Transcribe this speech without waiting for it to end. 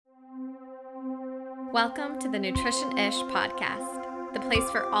Welcome to the Nutrition-ish podcast, the place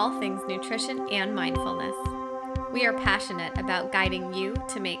for all things nutrition and mindfulness. We are passionate about guiding you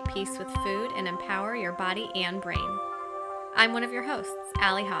to make peace with food and empower your body and brain. I'm one of your hosts,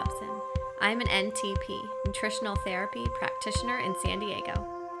 Allie Hobson. I'm an NTP, nutritional therapy practitioner in San Diego.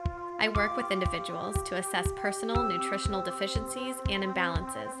 I work with individuals to assess personal nutritional deficiencies and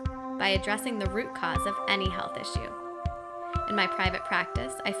imbalances by addressing the root cause of any health issue. In my private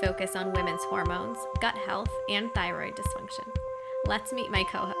practice, I focus on women's hormones, gut health, and thyroid dysfunction. Let's meet my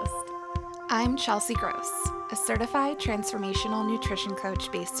co-host. I'm Chelsea Gross, a certified transformational nutrition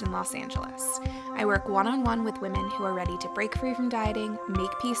coach based in Los Angeles. I work one-on-one with women who are ready to break free from dieting,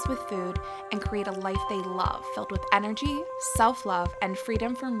 make peace with food, and create a life they love filled with energy, self-love, and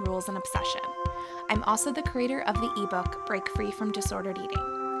freedom from rules and obsession. I'm also the creator of the ebook, Break Free from Disordered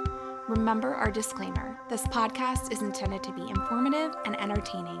Eating. Remember our disclaimer, this podcast is intended to be informative and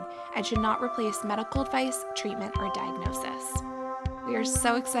entertaining and should not replace medical advice, treatment, or diagnosis. We are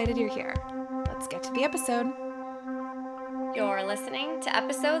so excited you're here. Let's get to the episode. You're listening to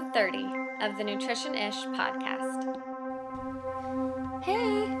episode 30 of the Nutrition-ish podcast.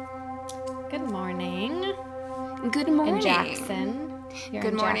 Hey. Good morning. Good morning. In Jackson.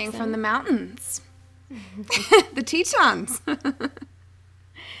 Good morning Jackson. From the mountains. The Tetons.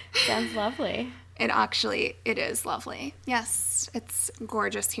 Sounds lovely. It is lovely. Yes, it's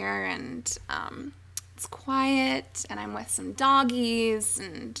gorgeous here, and it's quiet, and I'm with some doggies,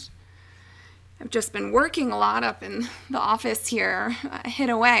 and I've just been working a lot up in the office here, hid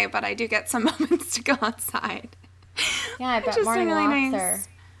away, but I do get some moments to go outside. Yeah, I bet morning walks are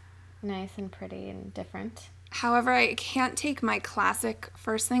nice and pretty and different. However, I can't take my classic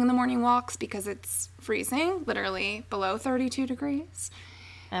first thing in the morning walks because it's freezing, literally below 32 degrees.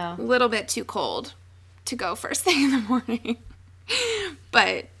 Oh. A little bit too cold to go first thing in the morning.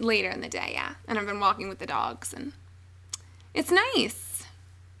 But later in the day, yeah. And I've been walking with the dogs, and it's nice.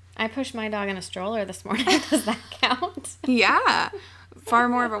 I pushed my dog in a stroller this morning. Does that count? Yeah. Far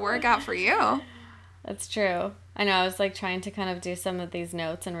more of a workout for you. That's true. I know. I was like trying to kind of do some of these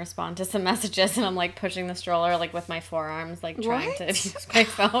notes and respond to some messages, and I'm like pushing the stroller like with my forearms, like trying to use my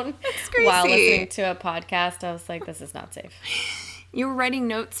phone while listening to a podcast. I was like, this is not safe. You were writing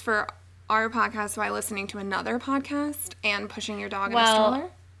notes for our podcast while listening to another podcast and pushing your dog in a stroller?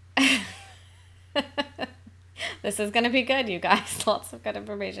 This is going to be good, you guys. Lots of good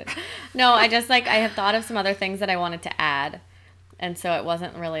information. No, I had thought of some other things that I wanted to add. And so it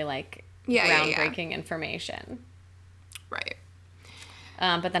wasn't really like groundbreaking information. Right.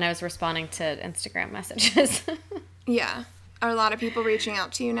 But then I was responding to Instagram messages. Yeah. Are a lot of people reaching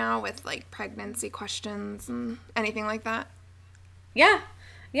out to you now with like pregnancy questions and anything like that? Yeah,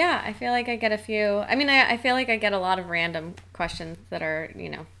 I feel like I get a few. I mean, I feel like I get a lot of random questions that are,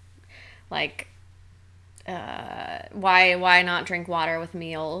 like, why not drink water with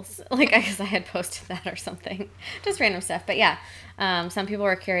meals? Like, I guess I had posted that or something. Just random stuff. But yeah, some people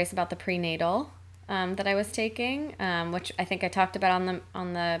were curious about the prenatal that I was taking, which I think I talked about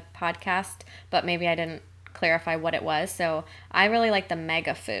on the podcast, but maybe I didn't clarify what it was. So I really like the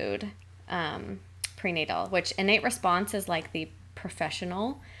Mega Food prenatal, which Innate Response is like the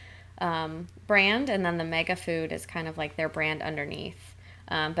professional brand, and then the Mega Food is kind of like their brand underneath,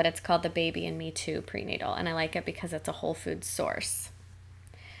 but it's called the Baby and Me Too prenatal, and I like it because it's a whole food source.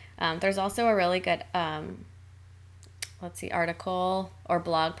 There's also a really good article or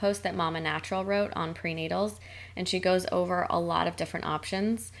blog post that Mama Natural wrote on prenatals, and she goes over a lot of different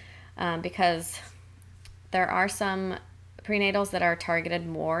options because there are some prenatals that are targeted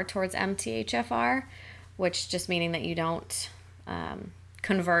more towards MTHFR, which just meaning that you don't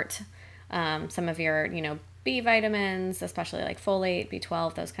convert some of your, B vitamins, especially like folate,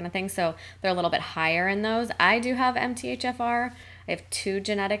 B12, those kind of things. So they're a little bit higher in those. I do have MTHFR. I have 2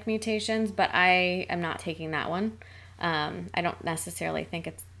 genetic mutations, but I am not taking that one. I don't necessarily think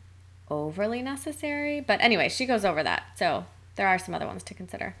it's overly necessary. But anyway, she goes over that. So there are some other ones to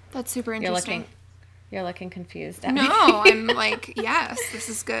consider. That's super interesting. You're looking confused at me. No, I'm like, yes, this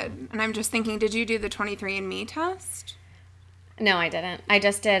is good. And I'm just thinking, did you do the 23andMe test? No, I didn't. I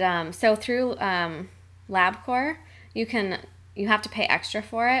just did, so through LabCorp, you have to pay extra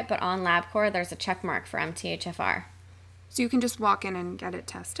for it, but on LabCorp, there's a check mark for MTHFR. So you can just walk in and get it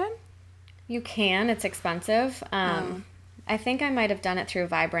tested? You can. It's expensive. I think I might have done it through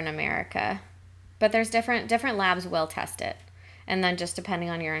Vibrant America, but there's different labs will test it. And then just depending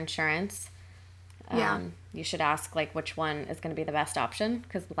on your insurance, you should ask like which one is going to be the best option,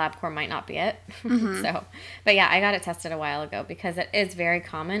 because LabCorp might not be it. Mm-hmm. But yeah, I got it tested a while ago because it is very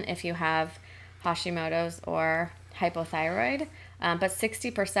common if you have Hashimoto's or hypothyroid. But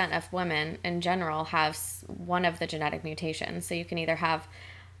 60% of women in general have one of the genetic mutations. So you can either have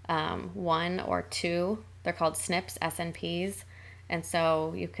one or two. They're called SNPs, SNPs. And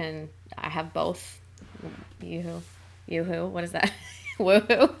so I have both. Yoo-hoo. What is that?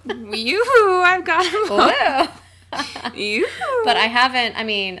 Woohoo. Yoo-hoo, I've got them both. Yoo-hoo. But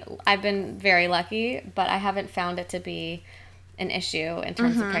I've been very lucky, but I haven't found it to be an issue in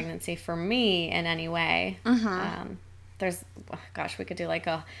terms of pregnancy for me in any way. We could do like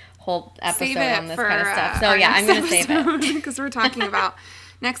a whole episode on this kind of stuff. So yeah, I'm going to save it. Because we're talking about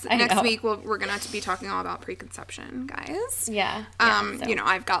next week we're going to be talking all about preconception, guys. Yeah.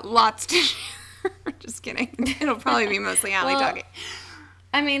 I've got lots to share. Just kidding. It'll probably be mostly Allie talking.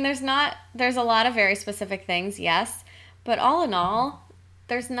 There's a lot of very specific things, yes, but all in all,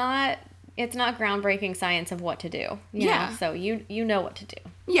 it's not groundbreaking science of what to do. You know? So you know what to do.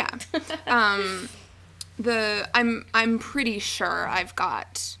 Yeah. I'm pretty sure I've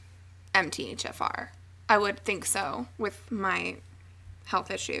got MTHFR. I would think so with my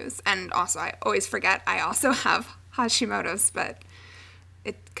health issues. And also, I always forget I also have Hashimoto's, but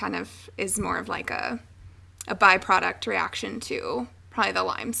it kind of is more of like a byproduct reaction to probably the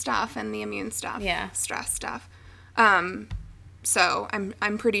Lyme stuff and the immune stuff, stress stuff. So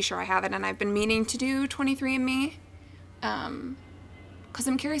I'm pretty sure I have it, and I've been meaning to do 23andMe, because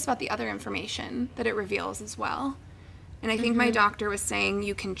I'm curious about the other information that it reveals as well. And I think my doctor was saying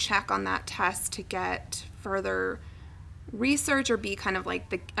you can check on that test to get further research or be kind of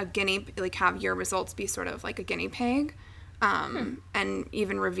like have your results be sort of like a guinea pig, and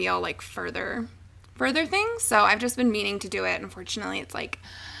even reveal like further things. So I've just been meaning to do it. Unfortunately, it's like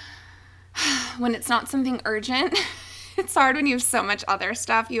when it's not something urgent, it's hard when you have so much other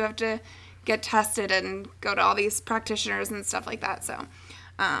stuff. You have to get tested and go to all these practitioners and stuff like that. So,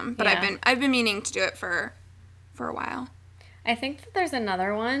 but I've been meaning to do it for a while. I think that there's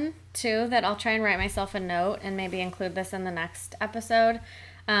another one too that I'll try and write myself a note and maybe include this in the next episode.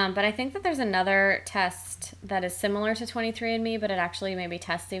 But I think that there's another test that is similar to 23andMe, but it actually maybe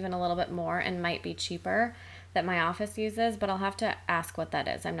tests even a little bit more and might be cheaper that my office uses, but I'll have to ask what that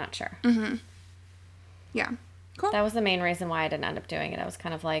is. I'm not sure. Mm-hmm. Yeah. Cool. That was the main reason why I didn't end up doing it. I was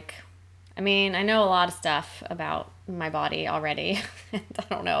kind of like, I know a lot of stuff about my body already. And I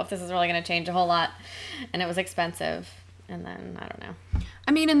don't know if this is really going to change a whole lot. And it was expensive. And then, I don't know.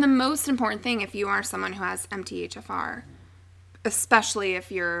 And the most important thing, if you are someone who has MTHFR, especially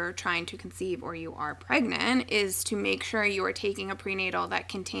if you're trying to conceive or you are pregnant, is to make sure you are taking a prenatal that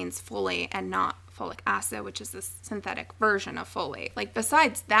contains folate and not folic acid, which is the synthetic version of folate. Like,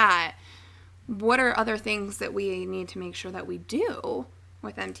 besides that, what are other things that we need to make sure that we do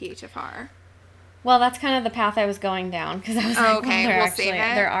with MTHFR? Well, that's kind of the path I was going down, because I was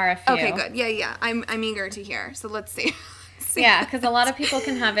there are a few. Okay, good. Yeah. I'm eager to hear. So let's see. Yeah, because a lot of people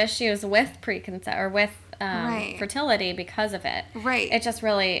can have issues with fertility because of it. Right.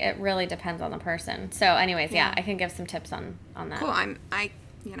 It really depends on the person. So anyways, I can give some tips on that. Cool.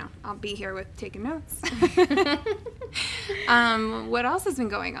 I'll be here with taking notes. What else has been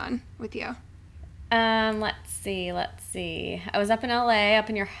going on with you? Let's see. I was up in LA, up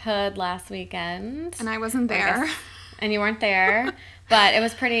in your hood last weekend. And I wasn't there. And you weren't there. But it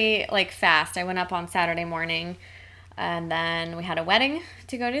was pretty, fast. I went up on Saturday morning, and then we had a wedding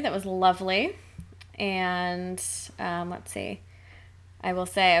to go to that was lovely. And, let's see. I will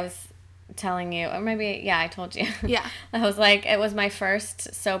say I was telling you, or maybe, I told you. Yeah. I was like, it was my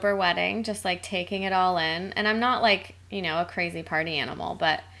first sober wedding, just, taking it all in. And I'm not, a crazy party animal,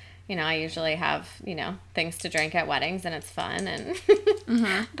 but... I usually have, things to drink at weddings, and it's fun. And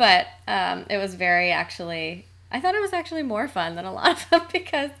But it was I thought it was actually more fun than a lot of them,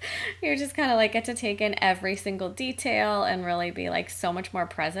 because you just kind of get to take in every single detail and really be so much more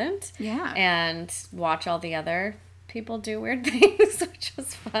present. Yeah. And watch all the other people do weird things, which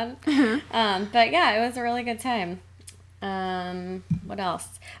was fun. But yeah, it was a really good time. What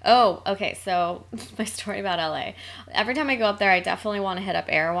else? Oh, okay. So my story about LA. Every time I go up there, I definitely want to hit up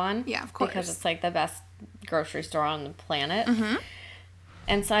Erewhon. Yeah, of course. Because it's the best grocery store on the planet. Mm-hmm.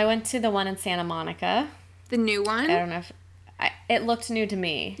 And so I went to the one in Santa Monica. The new one? I don't know if... it looked new to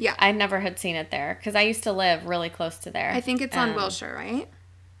me. Yeah. I never had seen it there, because I used to live really close to there. I think it's on Wilshire, right?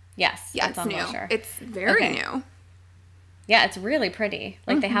 Yes. Yeah, it's on new. Wilshire. It's very new. Yeah, it's really pretty.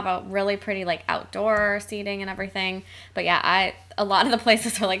 They have a really pretty, outdoor seating and everything. But yeah, a lot of the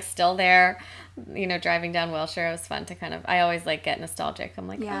places are, still there. Driving down Wilshire, it was fun to kind of... I always, get nostalgic. I'm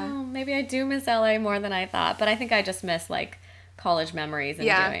oh, maybe I do miss LA more than I thought. But I think I just miss, college memories and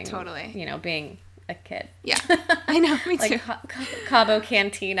doing... totally. Being a kid. Yeah, I know, me too. Cabo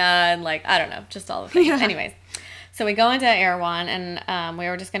Cantina and, I don't know, just all the things. Yeah. Anyways, So we go into Erewhon, and we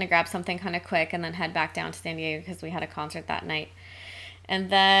were just going to grab something kind of quick and then head back down to San Diego because we had a concert that night. And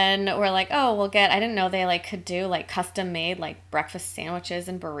then we're like, oh, I didn't know they like could do like custom made like breakfast sandwiches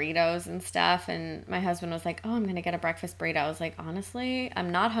and burritos and stuff. And my husband was like, oh, I'm going to get a breakfast burrito. I was like, honestly, I'm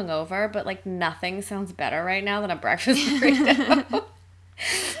not hungover, but like nothing sounds better right now than a breakfast burrito.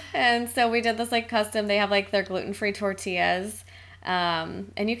 And so we did this like custom, they have like their gluten-free tortillas.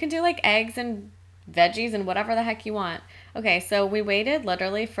 And you can do like eggs and veggies and whatever the heck you want. Okay, so we waited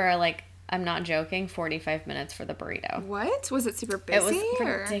literally for like, I'm not joking, 45 minutes for the burrito. What? Was it super busy? It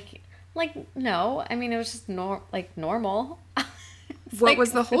was ridiculous. Like, no. I mean, it was just normal. What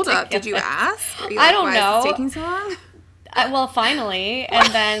was the holdup? Did you ask? Like, I don't know. Why is it taking so long? Well, finally.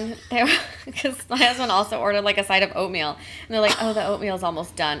 And then, because my husband also ordered like a side of oatmeal. And they're like, oh, the oatmeal's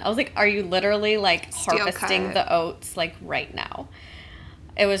almost done. I was like, are you literally like harvesting the oats like right now?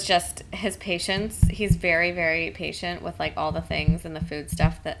 It was just his patience. He's very, very patient with like all the things and the food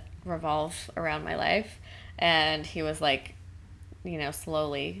stuff that revolve around my life, and he was like,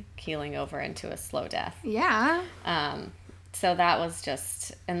 slowly keeling over into a slow death. Yeah. So that was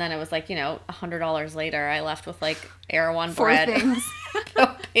just, and then it was like, $100 later, I left with like Erewhon 4 bread. things.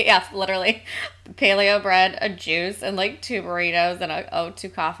 Yeah, literally paleo bread, a juice, and like 2 burritos and 2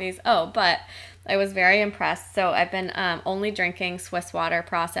 coffees. Oh, but I was very impressed. So I've been only drinking Swiss Water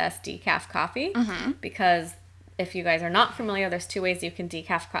processed decaf coffee because if you guys are not familiar, there's 2 ways you can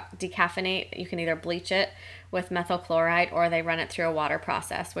decaffeinate. You can either bleach it with methyl chloride, or they run it through a water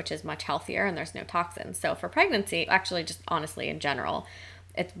process, which is much healthier and there's no toxins. So for pregnancy, actually just honestly in general,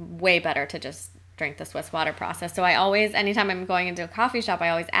 it's way better to just drink the Swiss Water process. So I always, anytime I'm going into a coffee shop, I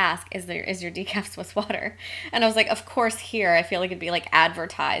always ask, is your decaf Swiss Water? And I was like, of course here, I feel like it'd be like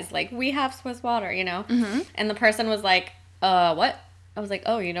advertised, like we have Swiss Water, And the person was like, what? I was like,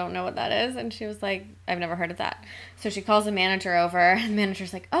 oh, you don't know what that is? And she was like, I've never heard of that. So she calls the manager over, and the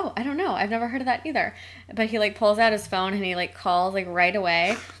manager's like, oh, I don't know. I've never heard of that either. But he like pulls out his phone and he like calls like right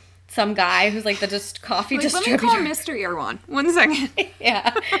away some guy who's like the coffee distributor. Let me call Mr. Erewhon. 1 second.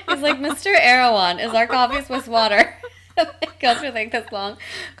 Yeah. He's like, Mr. Erewhon, is our coffee Swiss Water? Go through like this long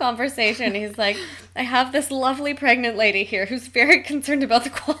conversation. He's like, I have this lovely pregnant lady here who's very concerned about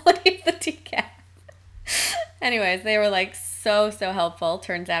the quality of the decaf. Anyways, they were like so helpful.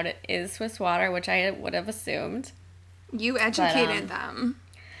 Turns out it is Swiss Water, which I would have assumed. You educated them.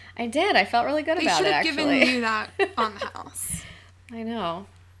 I did. I felt really good about it, actually. They should have given you that on the house. I know.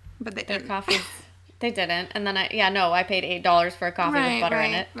 But they Their didn't. coffees, they didn't. And then I paid $8 for a coffee with butter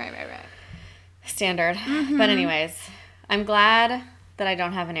in it. Right. Standard. But anyways, I'm glad that I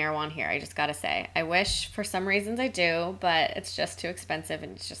don't have an Erewhon here. I just gotta say. I wish for some reasons I do, but it's just too expensive,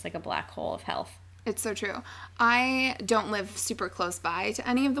 and it's just like a black hole of health. It's so true. I don't live super close by to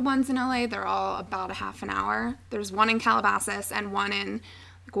any of the ones in LA. They're all about a half an hour. There's one in Calabasas and one in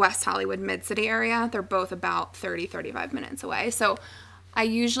West Hollywood, Mid-City area. They're both about 35 minutes away. So I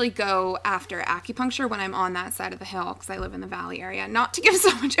usually go after acupuncture when I'm on that side of the hill because I live in the Valley area. Not to give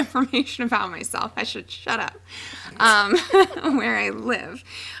so much information about myself. I should shut up. Where I live.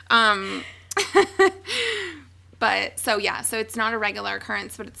 But so it's not a regular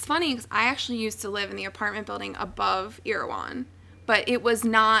occurrence, but it's funny because I actually used to live in the apartment building above Erewhon, but it was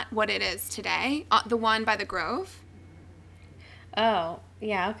not what it is today. The one by the Grove. Oh,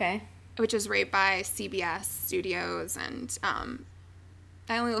 yeah, okay. Which is right by CBS Studios, and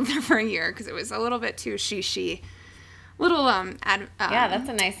I only lived there for a year because it was a little bit too she. Little yeah, that's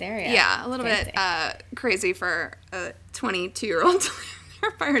a nice area. Yeah, a little bit crazy for a 22-year-old to live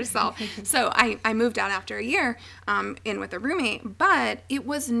there by herself. So I moved out after a year in with a roommate, but it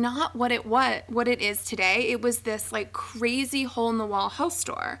was not what it is today. It was this like crazy hole in the wall health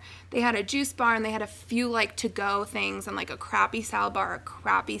store. They had a juice bar and they had a few like to go things and like a crappy salad bar, a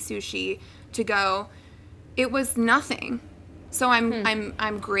crappy sushi to go. It was nothing. So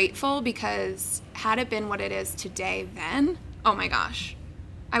I'm grateful because had it been what it is today then, oh my gosh.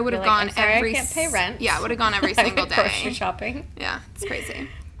 I would have gone every... I can't pay rent. Yeah, I would have gone every single day. Grocery shopping. Yeah, it's crazy.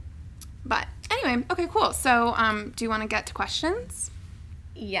 But anyway, okay, cool. So do you want to get to questions?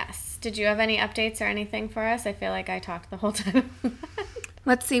 Yes. Did you have any updates or anything for us? I feel like I talked the whole time.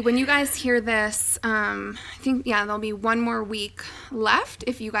 Let's see. When you guys hear this, I think, there'll be one more week left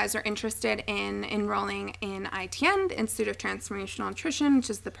if you guys are interested in enrolling in ITN, the Institute of Transformational Nutrition, which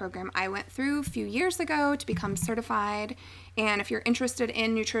is the program I went through a few years ago to become certified. And if you're interested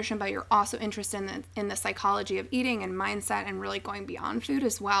in nutrition, but you're also interested in the psychology of eating and mindset and really going beyond food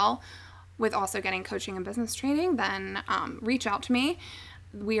as well, with also getting coaching and business training, then reach out to me.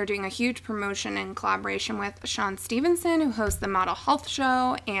 we are doing a huge promotion in collaboration with Sean Stevenson, who hosts the Model Health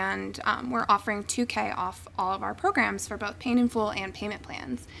Show, and we're offering $2,000 off all of our programs for both Paid in Full and payment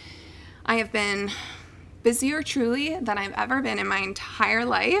plans. I have been busier truly than I've ever been in my entire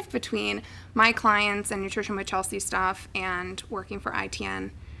life between my clients and Nutrition with Chelsea stuff and working for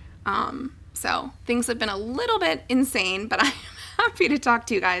ITN. So things have been a little bit insane, but I'm happy to talk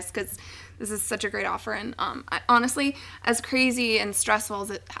to you guys because this is such a great offer. And I, honestly, as crazy and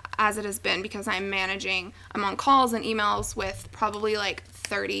stressful as it has been, because I'm on calls and emails with probably like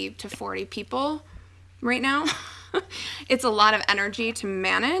 30 to 40 people right now. It's a lot of energy to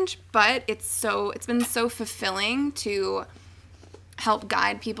manage, but it's been so fulfilling to help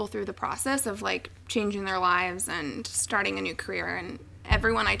guide people through the process of like changing their lives and starting a new career. And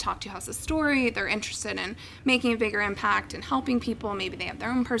everyone I talk to has a story. They're interested in making a bigger impact and helping people. Maybe they have their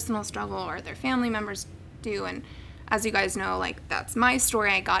own personal struggle or their family members do. And as you guys know, like that's my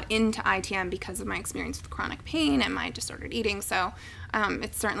story. I got into ITM because of my experience with chronic pain and my disordered eating. So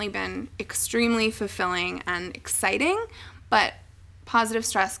it's certainly been extremely fulfilling and exciting, but positive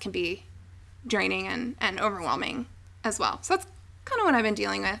stress can be draining and overwhelming as well. So that's kind of what I've been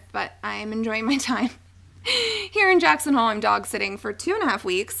dealing with, but I'm enjoying my time. Here in Jackson Hole, I'm dog sitting for 2.5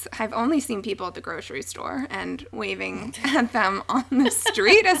 weeks. I've only seen people at the grocery store and waving at them on the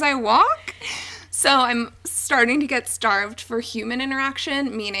street as I walk. So I'm starting to get starved for human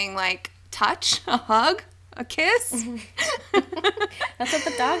interaction, meaning like touch, a hug, a kiss. That's what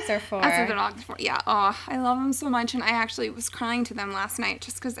the dogs are for. That's what the dogs are for. Yeah. Oh, I love them so much. And I actually was crying to them last night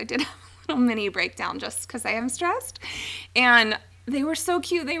just because I did have a little mini breakdown just because I am stressed. And they were so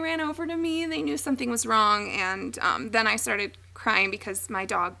cute. They ran over to me. They knew something was wrong. And then I started crying because my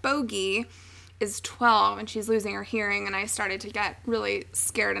dog, Bogey, is 12 and she's losing her hearing. And I started to get really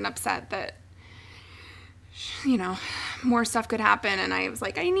scared and upset that, you know, more stuff could happen. And I was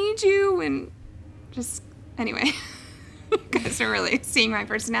like, I need you. And just, anyway, you guys are really seeing my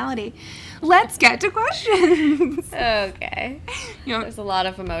personality. Let's get to questions. Okay. There's a lot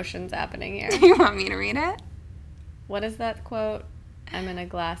of emotions happening here. You want me to read it? What is that quote? I'm in a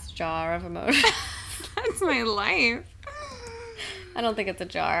glass jar of emotions. That's my life. I don't think it's a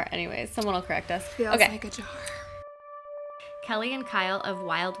jar. Anyways, someone will correct us. Feels like a jar. Kelly and Kyle of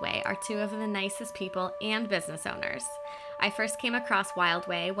Wild Way are two of the nicest people and business owners. I first came across Wild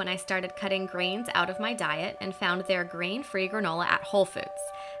Way when I started cutting grains out of my diet and found their grain-free granola at Whole Foods.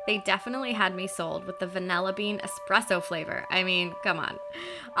 They definitely had me sold with the vanilla bean espresso flavor. I mean, come on.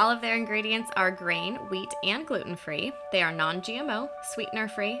 All of their ingredients are grain, wheat, and gluten-free. They are non-GMO,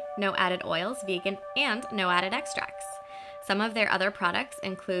 sweetener-free, no added oils, vegan, and no added extracts. Some of their other products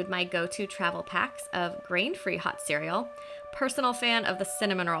include my go-to travel packs of grain-free hot cereal, personal fan of the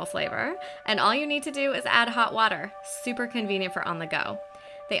cinnamon roll flavor, and all you need to do is add hot water. Super convenient for on the go.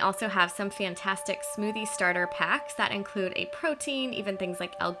 They also have some fantastic smoothie starter packs that include a protein, even things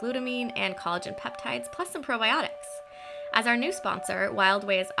like L-glutamine and collagen peptides, plus some probiotics. As our new sponsor, Wild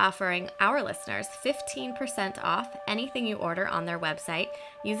Way is offering our listeners 15% off anything you order on their website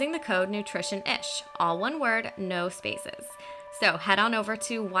using the code NutritionIsh, all one word, no spaces. So head on over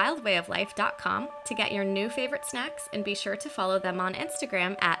to wildwayoflife.com to get your new favorite snacks and be sure to follow them on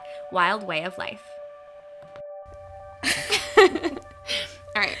Instagram at wildwayoflife.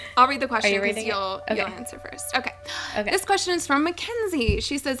 All right, I'll read the question because you'll answer first. Okay. This question is from Mackenzie.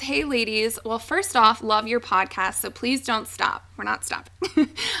 She says, hey, ladies. Well, first off, love your podcast, so please don't stop. We're not stopping.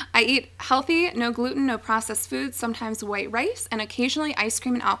 I eat healthy, no gluten, no processed foods, sometimes white rice, and occasionally ice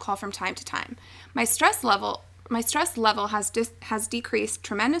cream and alcohol from time to time. My stress level has decreased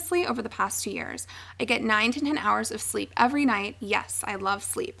tremendously over the past 2 years. I get 9 to 10 hours of sleep every night. Yes, I love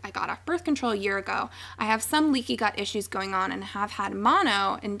sleep. I got off birth control a year ago. I have some leaky gut issues going on and have had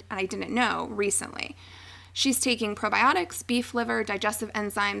mono, and I didn't know, recently. She's taking probiotics, beef liver, digestive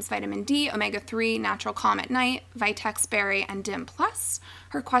enzymes, vitamin D, omega-3, natural calm at night, Vitex Berry, and DIM+.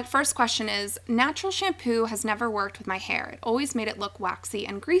 Her first question is, natural shampoo has never worked with my hair. It always made it look waxy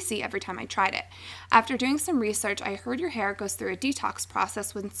and greasy every time I tried it. After doing some research, I heard your hair goes through a detox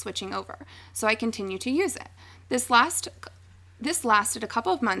process when switching over, so I continue to use it. This lasted a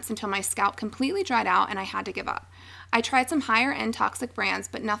couple of months until my scalp completely dried out and I had to give up. I tried some higher-end toxic brands,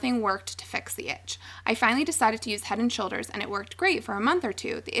 but nothing worked to fix the itch. I finally decided to use Head & Shoulders, and it worked great for a month or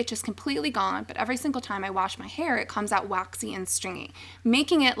two. The itch is completely gone, but every single time I wash my hair, it comes out waxy and stringy,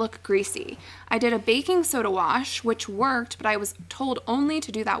 making it look greasy. I did a baking soda wash, which worked, but I was told only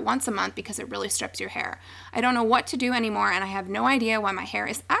to do that once a month because it really strips your hair. I don't know what to do anymore, and I have no idea why my hair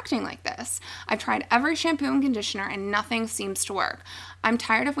is acting like this. I've tried every shampoo and conditioner, and nothing seems to work. I'm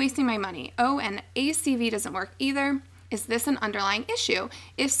tired of wasting my money. Oh, and ACV doesn't work either. Is this an underlying issue?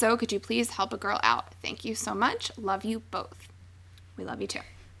 If so, could you please help a girl out? Thank you so much. Love you both. We love you too.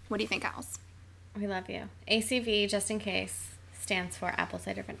 What do you think, Alice? We love you. ACV, just in case, stands for apple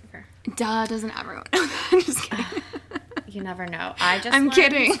cider vinegar. Duh, doesn't everyone know that? I'm just kidding. You never know. I'm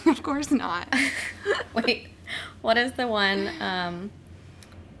kidding. Of course not. Wait, what is the one?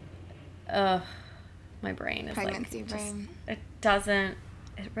 My brain is pregnancy brain. It doesn't.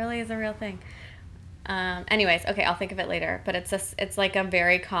 It really is a real thing. Anyways, okay, I'll think of it later. But it's like a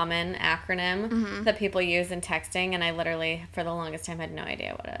very common acronym that people use in texting, and I literally, for the longest time, had no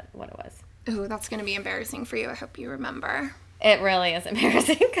idea what it was. Ooh, that's going to be embarrassing for you. I hope you remember. It really is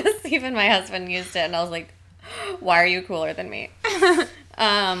embarrassing because even my husband used it, and I was like, why are you cooler than me?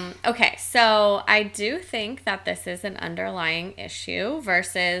 Okay, so I do think that this is an underlying issue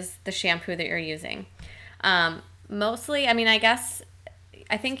versus the shampoo that you're using. Mostly, I mean,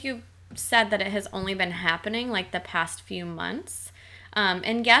 I think you said that it has only been happening like the past few months.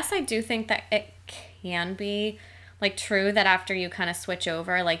 And yes, I do think that it can be like true that after you kind of switch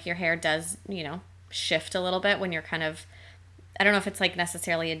over, like your hair does, shift a little bit when you're kind of, I don't know if it's like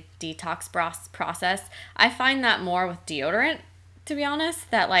necessarily a detox process. I find that more with deodorant, to be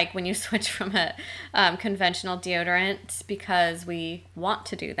honest, that like when you switch from a conventional deodorant, because we want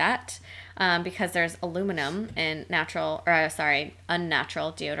to do that, because there's aluminum in unnatural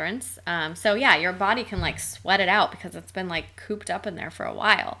deodorants. So yeah, your body can like sweat it out because it's been like cooped up in there for a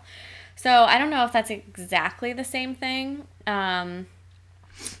while. So I don't know if that's exactly the same thing,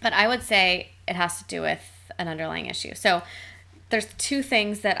 but I would say it has to do with an underlying issue. So there's two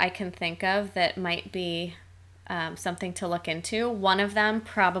things that I can think of that might be something to look into. One of them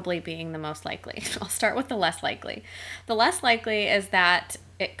probably being the most likely. I'll start with the less likely. The less likely is that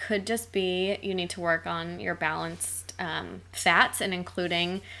it could just be you need to work on your balanced fats, and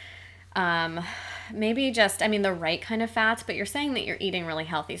including maybe just, the right kind of fats, but you're saying that you're eating really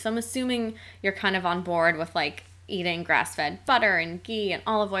healthy. So I'm assuming you're kind of on board with like eating grass-fed butter and ghee and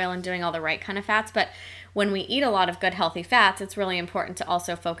olive oil and doing all the right kind of fats. But when we eat a lot of good healthy fats, it's really important to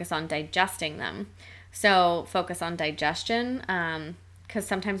also focus on digesting them. So focus on digestion, because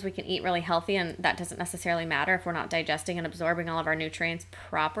sometimes we can eat really healthy and that doesn't necessarily matter if we're not digesting and absorbing all of our nutrients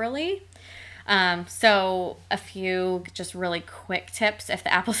properly. So a few just really quick tips: if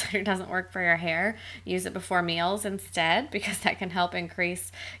the apple cider doesn't work for your hair, use it before meals instead, because that can help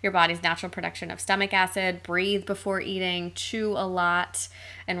increase your body's natural production of stomach acid. Breathe before eating, chew a lot,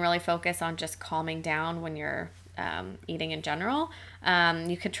 and really focus on just calming down when you're eating in general.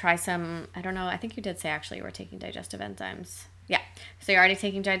 You could try some, I don't know, I think you did say actually you were taking digestive enzymes. Yeah. So you're already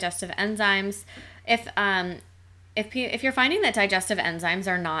taking digestive enzymes. If you're finding that digestive enzymes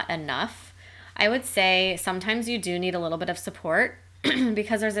are not enough, I would say sometimes you do need a little bit of support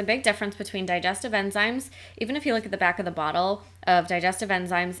because there's a big difference between digestive enzymes. Even if you look at the back of the bottle of digestive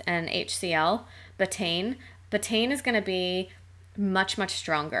enzymes and HCl, betaine is going to be much, much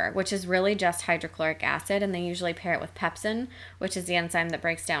stronger, which is really just hydrochloric acid, and they usually pair it with pepsin, which is the enzyme that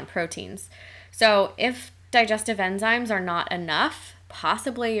breaks down proteins. So if digestive enzymes are not enough,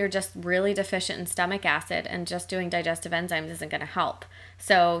 possibly you're just really deficient in stomach acid, and just doing digestive enzymes isn't going to help.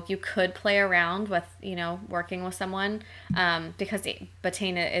 So you could play around with, working with someone, because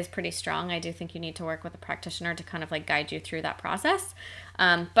betaine is pretty strong. I do think you need to work with a practitioner to kind of like guide you through that process.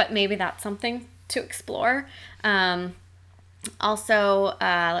 But maybe that's something to explore. Also,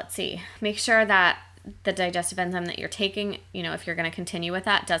 let's see, make sure that the digestive enzyme that you're taking, if you're going to continue with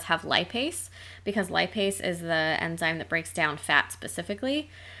that, does have lipase, because lipase is the enzyme that breaks down fat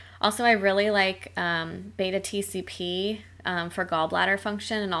specifically. Also, I really like beta TCP for gallbladder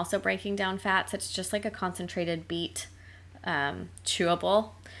function and also breaking down fats. It's just like a concentrated beet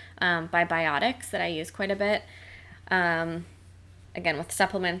chewable by Biotics that I use quite a bit. Again, with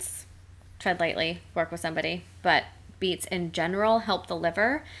supplements, tread lightly, work with somebody, but beets in general help the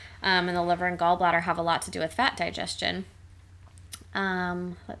liver, and the liver and gallbladder have a lot to do with fat digestion.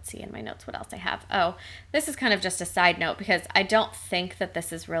 Let's see in my notes what else I have. Oh, this is kind of just a side note because I don't think that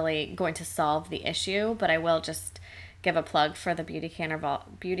this is really going to solve the issue, but I will just give a plug for the Beauty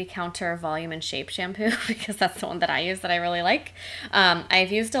Counter Volume and Shape shampoo because that's the one that I use that I really like.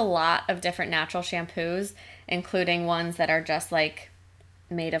 I've used a lot of different natural shampoos, including ones that are just like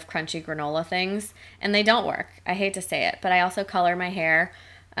made of crunchy granola things, and they don't work. I hate to say it, but I also color my hair,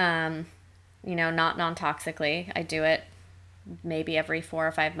 not non-toxically. I do it maybe every 4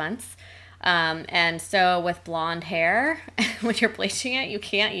 or 5 months. And so with blonde hair, when you're bleaching it, you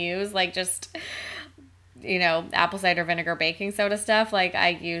can't use like just apple cider vinegar baking soda stuff. Like, I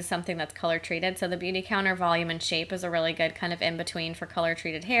use something that's color treated. So the Beauty Counter Volume and Shape is a really good kind of in between for color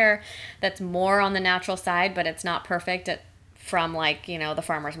treated hair that's more on the natural side, but it's not perfect from like, the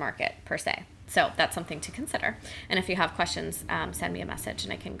farmer's market per se. So that's something to consider. And if you have questions, send me a message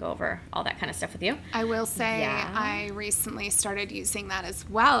and I can go over all that kind of stuff with you. I will say I recently started using that as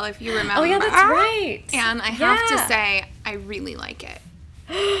well, if you remember. Oh, yeah, that's right. And I have to say, I really like it.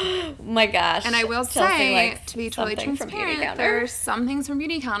 Oh my gosh. And I will say, to be totally transparent, there's some things from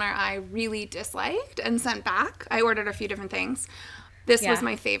Beauty Counter I really disliked and sent back. I ordered a few different things. This was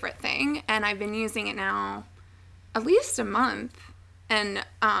my favorite thing, and I've been using it now at least a month. And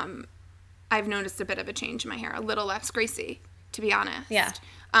I've noticed a bit of a change in my hair, a little less greasy, to be honest. Yeah.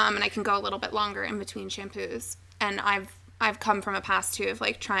 And I can go a little bit longer in between shampoos. And I've come from a past too of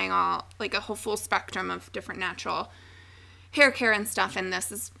like trying a whole full spectrum of different natural hair care and stuff. And this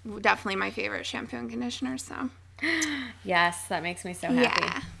is definitely my favorite shampoo and conditioner. So. Yes, that makes me so happy.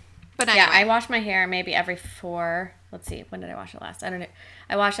 Yeah. But anyway. Yeah, I wash my hair maybe every 4. Let's see, when did I wash it last? I don't know.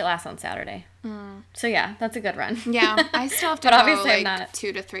 I washed it last on Saturday. So yeah, that's a good run. Yeah, I still have to but go obviously like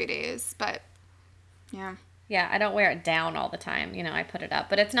 2 to 3 days, but yeah. Yeah, I don't wear it down all the time. I put it up,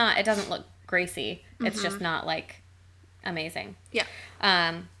 but it doesn't look greasy. It's just not like amazing. Yeah.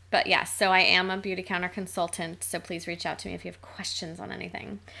 But yes, so I am a Beauty Counter consultant, so please reach out to me if you have questions on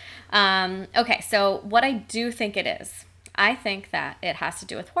anything. Okay, so what I do think it is, I think that it has to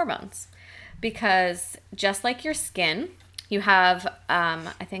do with hormones. Because just like your skin, you have,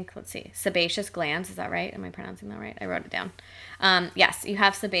 sebaceous glands. Is that right? Am I pronouncing that right? I wrote it down. Yes, you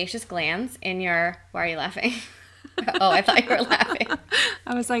have sebaceous glands in your... Why are you laughing? Oh, I thought you were laughing.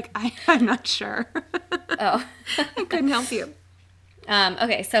 I was like, I'm not sure. Oh. I couldn't help you.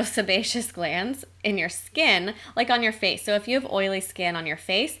 Okay, so sebaceous glands in your skin, like on your face. So if you have oily skin on your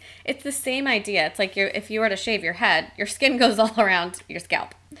face, it's the same idea. It's like if you were to shave your head, your skin goes all around your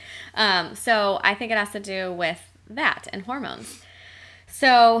scalp. So I think it has to do with that and hormones.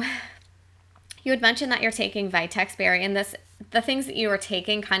 So you had mentioned that you're taking Vitex Berry, and the things that you were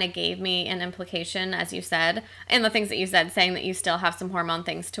taking kind of gave me an implication, as you said, and the things that you said, saying that you still have some hormone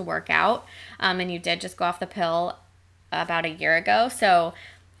things to work out, and you did just go off the pill about a year ago. So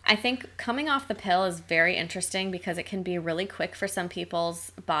I think coming off the pill is very interesting because it can be really quick for some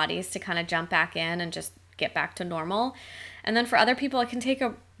people's bodies to kind of jump back in and just get back to normal. And then for other people, it can take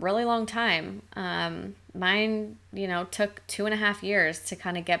a really long time. Mine, took 2.5 years to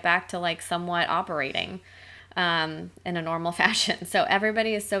kind of get back to like somewhat operating in a normal fashion. So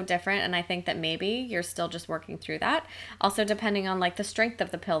everybody is so different. And I think that maybe you're still just working through that. Also, depending on like the strength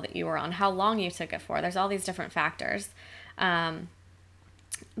of the pill that you were on, how long you took it for. There's all these different factors.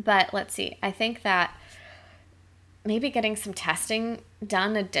 But let's see. I think that maybe getting some testing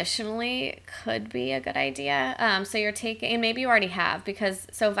done additionally could be a good idea. So you're taking, and maybe you already have,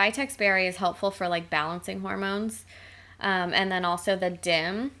 so Vitex Berry is helpful for like balancing hormones. And then also the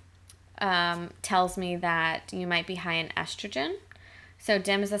DIM tells me that you might be high in estrogen. So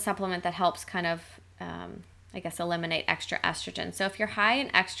DIM is a supplement that helps kind of, eliminate extra estrogen. So if you're high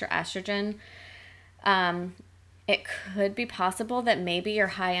in extra estrogen, it could be possible that maybe you're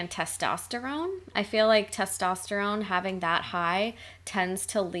high in testosterone. I feel like testosterone, having that high, tends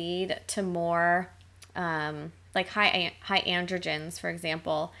to lead to more, like high androgens, for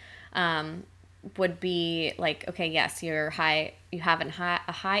example, would be like, okay, yes, you have a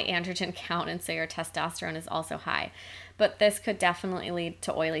high androgen count, and so your testosterone is also high. But this could definitely lead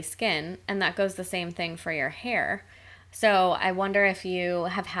to oily skin, and that goes the same thing for your hair. So I wonder if you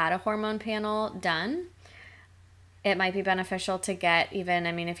have had a hormone panel done. It might be beneficial to get even,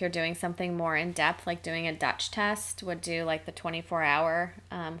 if you're doing something more in depth, like doing a Dutch test, would do like the 24-hour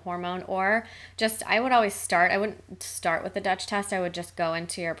hormone, or just, I wouldn't start with the Dutch test. I would just go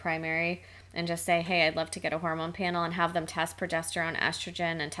into your primary and just say, hey, I'd love to get a hormone panel, and have them test progesterone,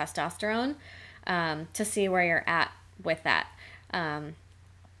 estrogen, and testosterone to see where you're at with that. And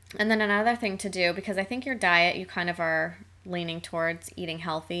then another thing to do, because I think your diet, you kind of are leaning towards eating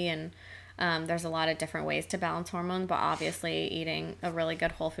healthy, and there's a lot of different ways to balance hormone, but obviously eating a really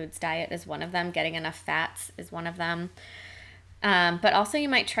good whole foods diet is one of them. Getting enough fats is one of them. But also you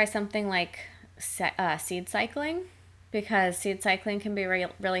might try something like seed cycling, because seed cycling can be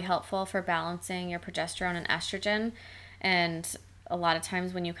really helpful for balancing your progesterone and estrogen. And a lot of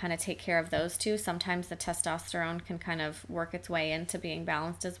times when you kind of take care of those two, sometimes the testosterone can kind of work its way into being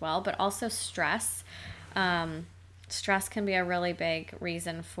balanced as well. But also stress. Stress can be a really big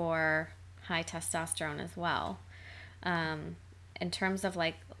reason for high testosterone as well. In terms of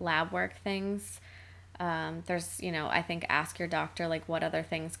like lab work things, There's, I think ask your doctor, like, what other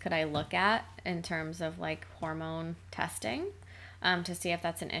things could I look at in terms of like hormone testing, to see if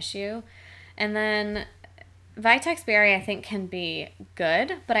that's an issue. And then Vitex Berry, I think, can be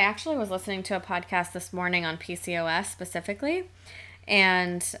good, but I actually was listening to a podcast this morning on PCOS specifically,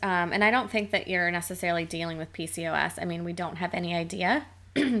 and I don't think that you're necessarily dealing with PCOS. I mean, we don't have any idea,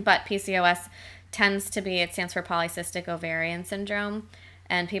 but PCOS tends to be, it stands for polycystic ovarian syndrome,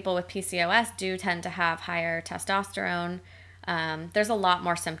 and people with PCOS do tend to have higher testosterone. There's a lot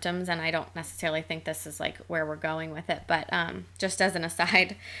more symptoms, and I don't necessarily think this is like where we're going with it, but just as an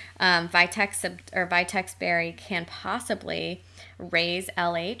aside, Vitex Berry can possibly raise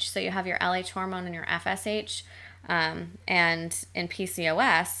LH. So you have your LH hormone and your FSH, and in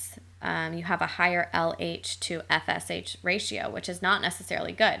PCOS, you have a higher LH to FSH ratio, which is not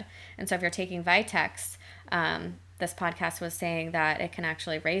necessarily good. And so if you're taking Vitex, this podcast was saying that it can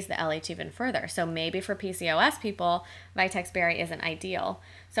actually raise the LH even further. So maybe for PCOS people, Vitex Berry isn't ideal.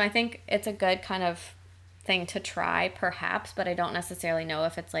 So I think it's a good kind of thing to try, perhaps, but I don't necessarily know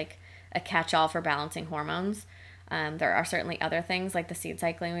if it's like a catch-all for balancing hormones. There are certainly other things like the seed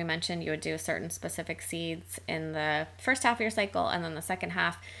cycling we mentioned. You would do certain specific seeds in the first half of your cycle and then the second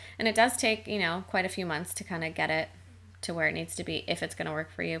half. And it does take, quite a few months to kind of get it to where it needs to be, if it's going to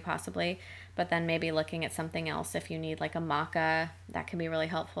work for you, possibly. But then maybe looking at something else if you need like a maca, that can be really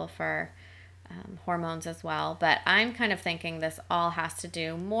helpful for hormones as well. But I'm kind of thinking this all has to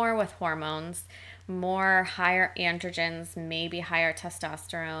do more with hormones, more higher androgens, maybe higher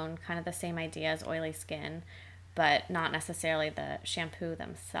testosterone, kind of the same idea as oily skin, but not necessarily the shampoo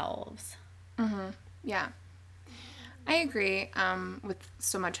themselves. Yeah. I agree with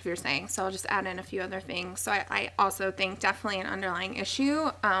so much of your saying, so I'll just add in a few other things. So I also think definitely an underlying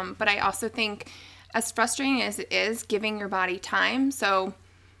issue, but I also think, as frustrating as it is, giving your body time. So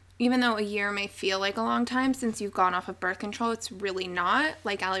even though a year may feel like a long time since you've gone off of birth control, it's really not.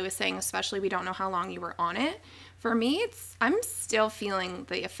 Like Allie was saying, especially we don't know how long you were on it. For me, I'm still feeling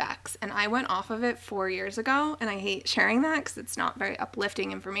the effects, and I went off of it 4 years ago, and I hate sharing that because it's not very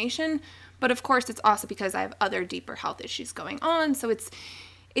uplifting information. But of course, it's also because I have other deeper health issues going on, so it's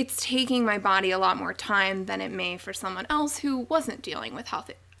taking my body a lot more time than it may for someone else who wasn't dealing with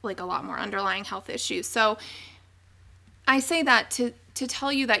like a lot more underlying health issues. So I say that to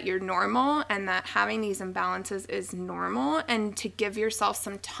tell you that you're normal and that having these imbalances is normal, and to give yourself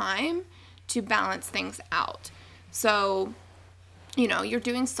some time to balance things out. So, you're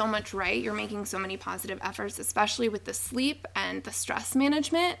doing so much right. You're making so many positive efforts, especially with the sleep and the stress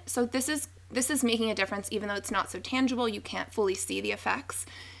management. So this is making a difference, even though it's not so tangible. You can't fully see the effects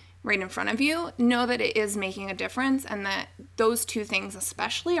right in front of you. Know that it is making a difference, and that those two things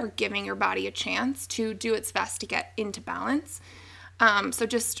especially are giving your body a chance to do its best to get into balance. So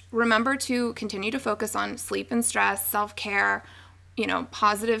just remember to continue to focus on sleep and stress, self-care,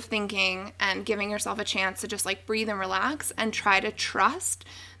 positive thinking, and giving yourself a chance to just like breathe and relax and try to trust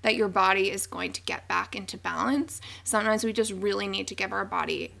that your body is going to get back into balance. Sometimes we just really need to give our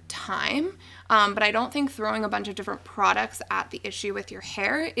body time. But I don't think throwing a bunch of different products at the issue with your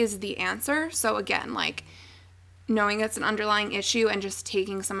hair is the answer. So again, like knowing it's an underlying issue and just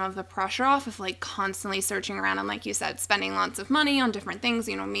taking some of the pressure off of like constantly searching around and, like you said, spending lots of money on different things,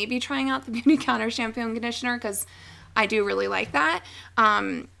 maybe trying out the Beautycounter shampoo and conditioner, because I do really like that.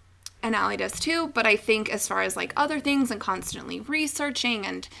 And Allie does too. But I think as far as like other things and constantly researching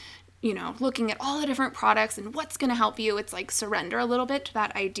and, looking at all the different products and what's going to help you, it's like surrender a little bit to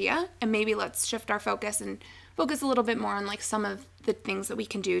that idea. And maybe let's shift our focus and focus a little bit more on like some of the things that we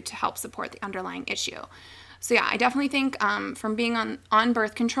can do to help support the underlying issue. So yeah, I definitely think from being on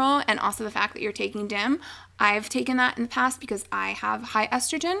birth control, and also the fact that you're taking DIM, I've taken that in the past because I have high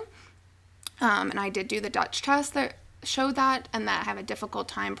estrogen. And I did do the Dutch test that showed that, and that I have a difficult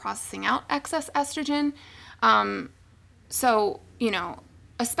time processing out excess estrogen. So,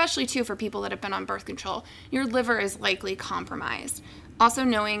 especially too for people that have been on birth control, your liver is likely compromised. Also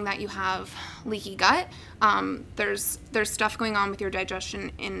knowing that you have leaky gut, there's stuff going on with your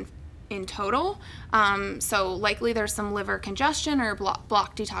digestion in total. So likely there's some liver congestion or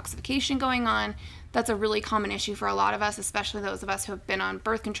block detoxification going on. That's a really common issue for a lot of us, especially those of us who have been on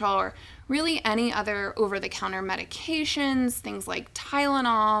birth control or really any other over-the-counter medications, things like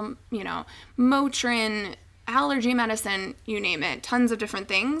Tylenol, Motrin, allergy medicine, you name it, tons of different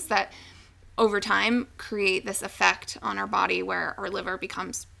things that over time create this effect on our body where our liver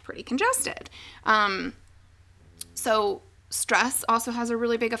becomes pretty congested. So stress also has a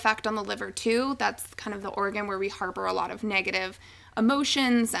really big effect on the liver too. That's kind of the organ where we harbor a lot of negative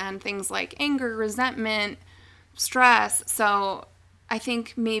emotions and things like anger, resentment, stress. So I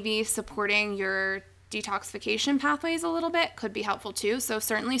think maybe supporting your detoxification pathways a little bit could be helpful too. So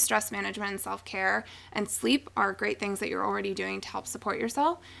certainly stress management and self-care and sleep are great things that you're already doing to help support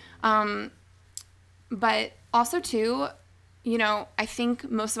yourself. But also too, you know, I think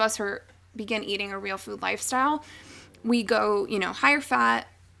most of us who begin eating a real food lifestyle, we go, you know, higher fat,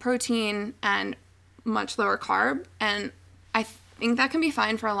 protein, and much lower carb. And I think that can be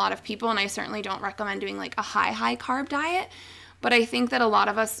fine for a lot of people. And I certainly don't recommend doing like a high carb diet. But I think that a lot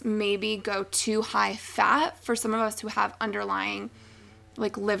of us maybe go too high fat. For some of us who have underlying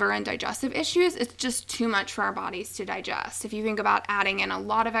like liver and digestive issues, it's just too much for our bodies to digest. If you think about adding in a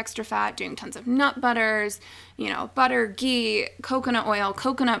lot of extra fat, doing tons of nut butters, you know, butter, ghee, coconut oil,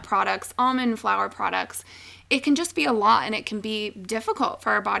 coconut products, almond flour products, it can just be a lot, and it can be difficult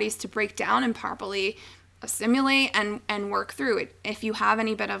for our bodies to break down and properly assimilate and work through it. If you have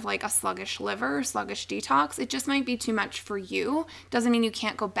any bit of like a sluggish liver, sluggish detox, it just might be too much for you. Doesn't mean you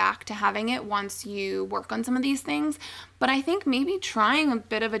can't go back to having it once you work on some of these things. But I think maybe trying a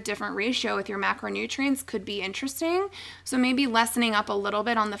bit of a different ratio with your macronutrients could be interesting. So maybe lessening up a little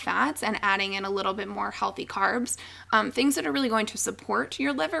bit on the fats and adding in a little bit more healthy carbs. Things that are really going to support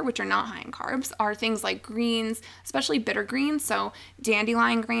your liver, which are not high in carbs, are things like greens, especially bitter greens. So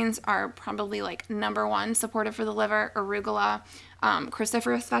dandelion greens are probably like number one supportive for the liver, arugula,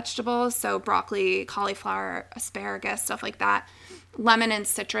 cruciferous vegetables, so broccoli, cauliflower, asparagus, stuff like that. Lemon and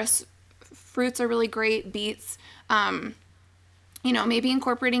citrus fruits are really great, beets. You know, maybe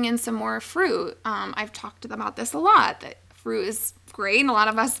incorporating in some more fruit. I've talked about this a lot, that fruit is great, and a lot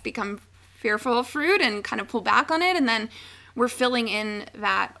of us become fearful of fruit and kind of pull back on it, and then we're filling in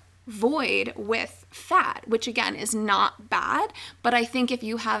that void with fat, which again is not bad, but I think if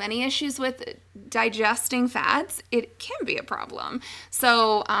you have any issues with digesting fats, it can be a problem.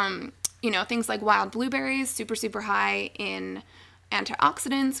 So, you know, things like wild blueberries, super high in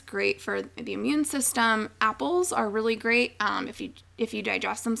antioxidants, great for the immune system. Apples are really great if you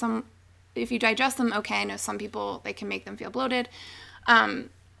digest them. If you digest them, okay. I know some people, they can make them feel bloated.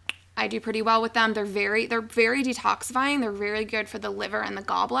 I do pretty well with them. They're very detoxifying. They're very good for the liver and the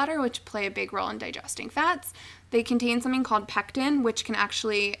gallbladder, which play a big role in digesting fats. They contain something called pectin, which can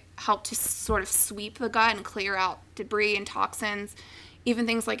actually help to sort of sweep the gut and clear out debris and toxins, even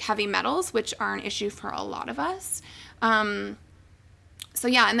things like heavy metals, which are an issue for a lot of us. So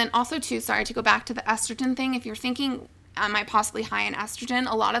yeah, and then also too, sorry to go back to the estrogen thing, if you're thinking, am I possibly high in estrogen?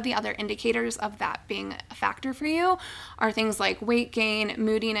 A lot of the other indicators of that being a factor for you are things like weight gain,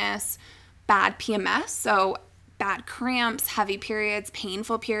 moodiness, bad PMS, so bad cramps, heavy periods,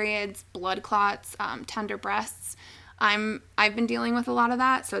 painful periods, blood clots, tender breasts. I've been dealing with a lot of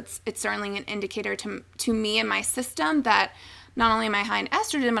that, so it's certainly an indicator to me and my system that not only am I high in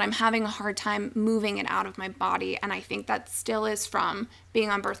estrogen, but I'm having a hard time moving it out of my body. And I think that still is from being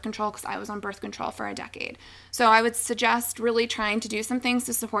on birth control, because I was on birth control for a decade. So I would suggest really trying to do some things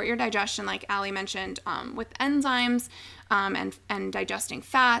to support your digestion, like Allie mentioned, with enzymes and digesting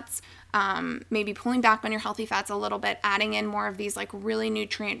fats, maybe pulling back on your healthy fats a little bit, adding in more of these like really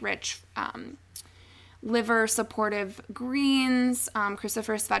nutrient-rich liver supportive greens,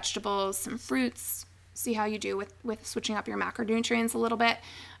 cruciferous vegetables, some fruits. See how you do with switching up your macronutrients a little bit.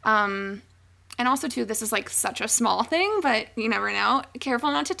 And also too, this is like such a small thing, but you never know.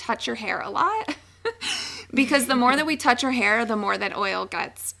 Careful not to touch your hair a lot because the more that we touch our hair, the more that oil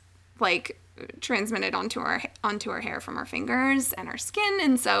gets like transmitted onto our hair from our fingers and our skin.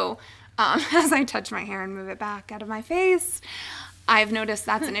 And so as I touch my hair and move it back out of my face, I've noticed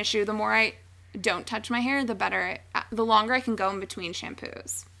that's an issue. The more I don't touch my hair, the better, the longer I can go in between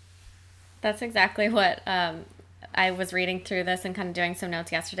shampoos. That's exactly what I was reading through this and kind of doing some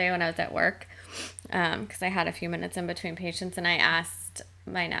notes yesterday when I was at work, because I had a few minutes in between patients, and I asked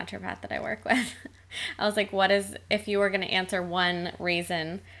my naturopath that I work with, I was like, if you were going to answer one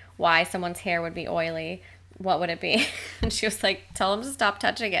reason why someone's hair would be oily, what would it be? And she was like, tell them to stop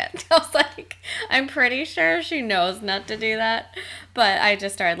touching it. I was like, I'm pretty sure she knows not to do that. But I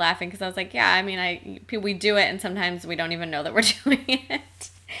just started laughing because I was like, yeah, I mean, we do it, and sometimes we don't even know that we're doing it.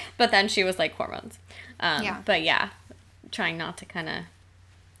 But then she was like, hormones. Yeah. But yeah, trying not to kind of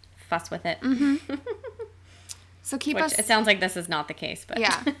fuss with it. Mm-hmm. So it sounds like this is not the case, but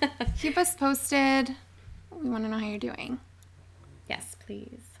yeah. Keep us posted. We want to know how you're doing. Yes,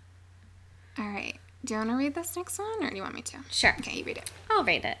 please. All right. Do you want to read this next one, or do you want me to? Sure. Okay, you read it. I'll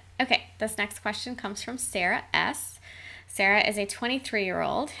read it. Okay, this next question comes from Sarah S. Sarah is a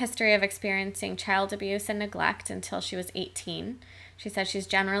 23-year-old, history of experiencing child abuse and neglect until she was 18. She says she's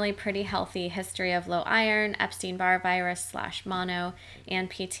generally pretty healthy, history of low iron, Epstein-Barr virus / mono, and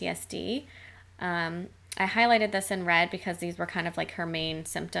PTSD. I highlighted this in red because these were kind of like her main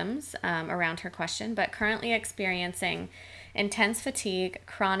symptoms around her question, but currently experiencing intense fatigue,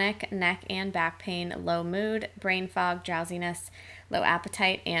 chronic neck and back pain, low mood, brain fog, drowsiness, low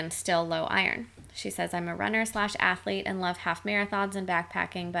appetite, and still low iron. She says, I'm a runner/athlete and love half marathons and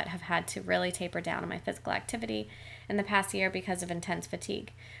backpacking, but have had to really taper down on my physical activity in the past year because of intense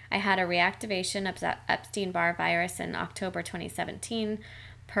fatigue. I had a reactivation of Epstein-Barr virus in October 2017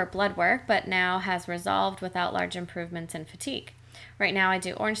 per blood work, but now has resolved without large improvements in fatigue. Right now I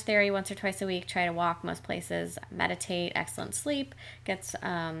do Orange Theory once or twice a week, try to walk most places, meditate, excellent sleep,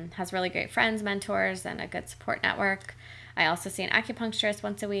 has really great friends, mentors, and a good support network. I also see an acupuncturist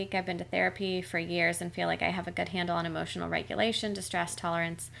once a week. I've been to therapy for years and feel like I have a good handle on emotional regulation, distress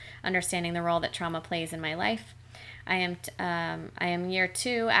tolerance, understanding the role that trauma plays in my life. I am year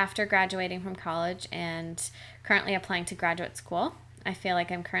 2 after graduating from college and currently applying to graduate school. I feel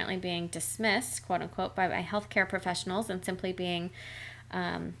like I'm currently being dismissed, quote unquote, by my healthcare professionals and simply being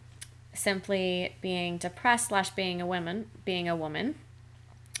depressed / being a woman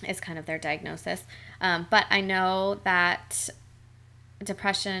is kind of their diagnosis. But I know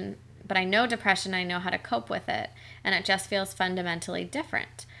depression, I know how to cope with it, and it just feels fundamentally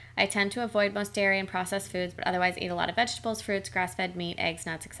different. I tend to avoid most dairy and processed foods, but otherwise eat a lot of vegetables, fruits, grass-fed meat, eggs,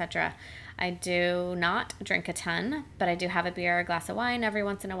 nuts, etc. I do not drink a ton, but I do have a beer or a glass of wine every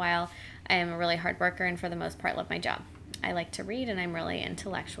once in a while. I am a really hard worker and for the most part love my job. I like to read and I'm really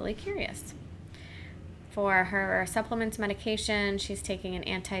intellectually curious. For her supplements medication, she's taking an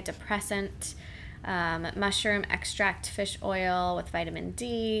antidepressant, mushroom extract fish oil with vitamin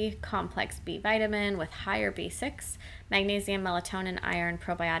D, complex B vitamin with higher B6, magnesium, melatonin, iron,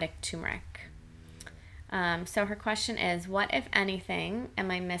 probiotic, turmeric. So her question is, what, if anything, am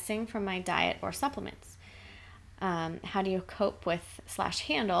I missing from my diet or supplements? How do you cope with /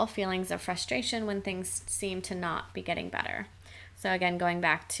 handle feelings of frustration when things seem to not be getting better? So again, going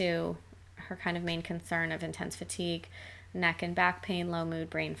back to her kind of main concern of intense fatigue, neck and back pain, low mood,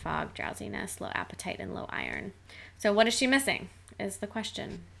 brain fog, drowsiness, low appetite, and low iron. So what is she missing is the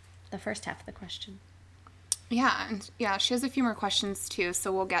question, the first half of the question. Yeah, and she has a few more questions too,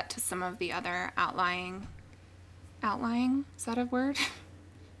 so we'll get to some of the other outlying, is that a word?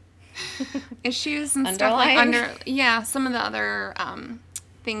 Issues and stuff like some of the other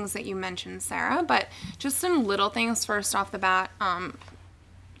things that you mentioned, Sarah, but just some little things first off the bat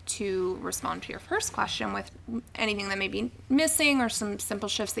to respond to your first question with anything that may be missing or some simple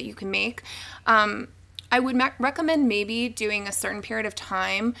shifts that you can make. I would recommend maybe doing a certain period of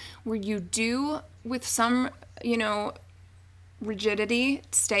time where you do, with some, rigidity,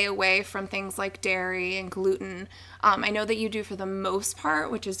 stay away from things like dairy and gluten. I know that you do for the most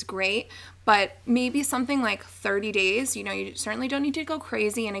part, which is great, but maybe something like 30 days, you certainly don't need to go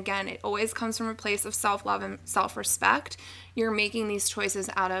crazy. And again, it always comes from a place of self-love and self-respect. You're making these choices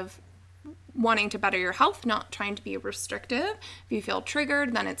out of wanting to better your health, not trying to be restrictive. If you feel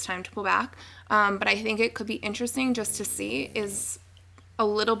triggered, then it's time to pull back. But I think it could be interesting just to see is a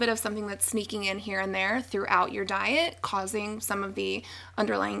little bit of something that's sneaking in here and there throughout your diet, causing some of the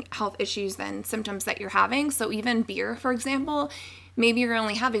underlying health issues and symptoms that you're having. So even beer, for example, maybe you're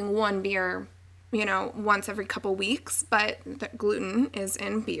only having one beer, once every couple weeks, but the gluten is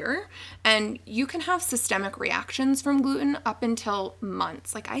in beer, and you can have systemic reactions from gluten up until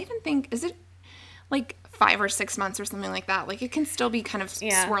months. Like I even think, is it like 5 or 6 months or something like that? Like it can still be kind of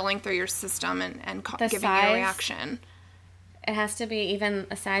swirling through your system and giving you a reaction. It has to be even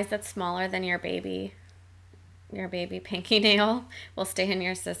a size that's smaller than your baby pinky nail will stay in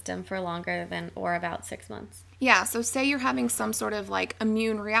your system for longer than, or about 6 months. Yeah, so say you're having some sort of like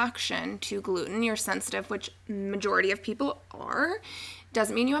immune reaction to gluten, you're sensitive, which majority of people are.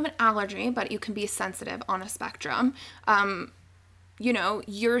 Doesn't mean you have an allergy, but you can be sensitive on a spectrum.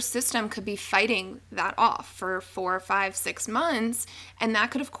 Your system could be fighting that off for 4, 5, 6 months, and that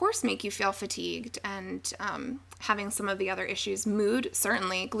could, of course, make you feel fatigued and having some of the other issues. Mood,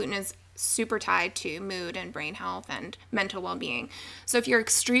 certainly, gluten is super tied to mood and brain health and mental well-being. So if you're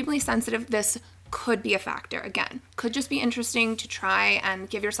extremely sensitive, this could be a factor. Again, could just be interesting to try and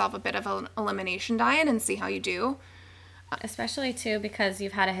give yourself a bit of an elimination diet and see how you do. Especially, too, because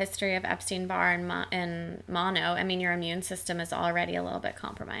you've had a history of Epstein-Barr and mono. I mean, your immune system is already a little bit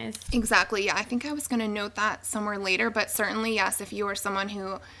compromised. Exactly. Yeah, I think I was going to note that somewhere later, but certainly, yes, if you are someone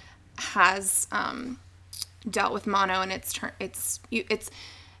who has dealt with mono and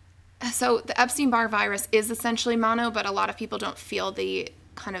so the Epstein-Barr virus is essentially mono, but a lot of people don't feel the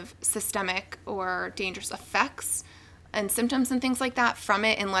kind of systemic or dangerous effects and symptoms and things like that from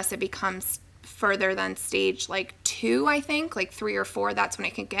it unless it becomes further than stage like 2, I think, like 3 or 4, that's when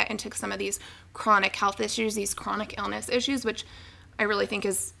it can get into some of these chronic health issues, these chronic illness issues, which I really think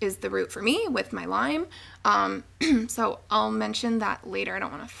is the root for me with my Lyme. So I'll mention that later. I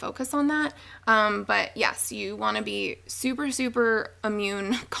don't want to focus on that. But yes, you want to be super, super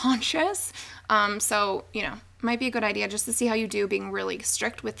immune conscious. So, might be a good idea just to see how you do, being really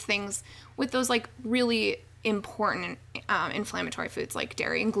strict with things, with those like really important inflammatory foods like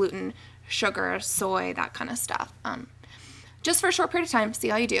dairy and gluten, sugar, soy, that kind of stuff. Just for a short period of time, see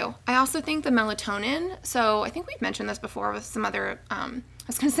how you do. I also think the melatonin, so I think we've mentioned this before with some other, I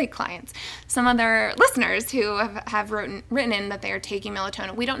was going to say clients, some other listeners who have written in that they are taking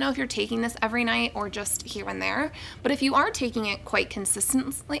melatonin. We don't know if you're taking this every night or just here and there, but if you are taking it quite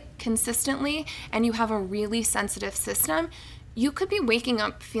consistently and you have a really sensitive system, you could be waking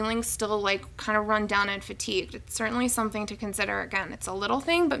up feeling still like kind of run down and fatigued. It's certainly something to consider. Again, it's a little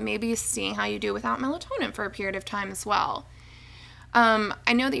thing, but maybe seeing how you do without melatonin for a period of time as well.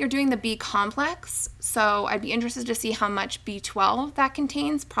 I know that you're doing the B complex, so I'd be interested to see how much B12 that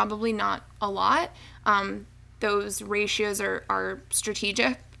contains. Probably not a lot. Those ratios are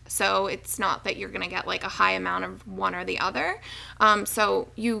strategic, so it's not that you're going to get like a high amount of one or the other. So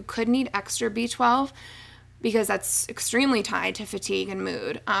you could need extra B12 because that's extremely tied to fatigue and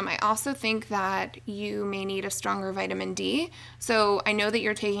mood. I also think that you may need a stronger vitamin D. So I know that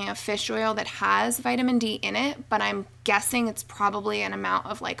you're taking a fish oil that has vitamin D in it, but I'm guessing it's probably an amount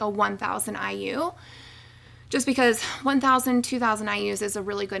of like a 1,000 IU. Just because 1,000, 2,000 IUs is a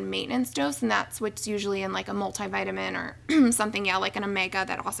really good maintenance dose, and that's what's usually in like a multivitamin or something, like an omega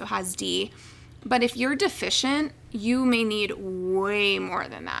that also has D. But if you're deficient, you may need way more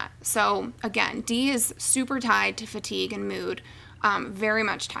than that. So again, D is super tied to fatigue and mood, very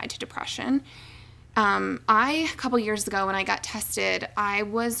much tied to depression. A couple years ago when I got tested, I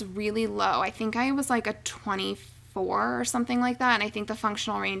was really low. I think I was like a 24 or something like that. And I think the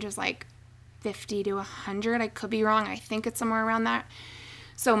functional range is like 50 to 100. I could be wrong. I think it's somewhere around that.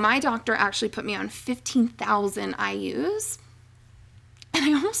 So my doctor actually put me on 15,000 IUs. And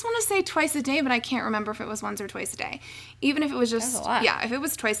I almost want to say twice a day, but I can't remember if it was once or twice a day. Even if it was just, if it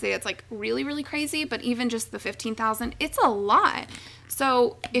was twice a day, it's like really, really crazy. But even just the 15,000, it's a lot.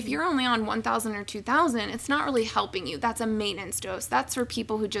 So if you're only on 1,000 or 2,000, it's not really helping you. That's a maintenance dose. That's for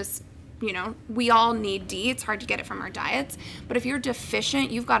people who just, we all need D. It's hard to get it from our diets. But if you're deficient,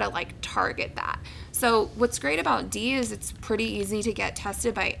 you've got to like target that. So what's great about D is it's pretty easy to get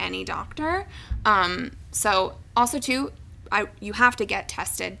tested by any doctor. So also too, you have to get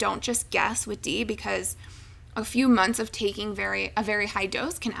tested. Don't just guess with D, because a few months of taking a very high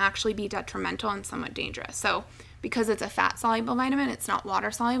dose can actually be detrimental and somewhat dangerous. So because it's a fat-soluble vitamin, it's not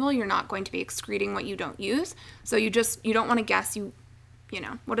water-soluble, you're not going to be excreting what you don't use. So you don't want to guess.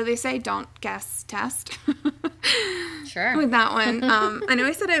 What do they say? Don't guess, test. Sure. With that one. I know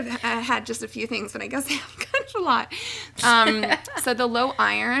I said I had just a few things, but I guess I have kind of a lot. So the low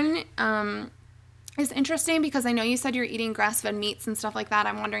iron is interesting because I know you said you're eating grass-fed meats and stuff like that.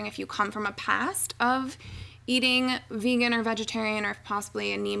 I'm wondering if you come from a past of eating vegan or vegetarian, or if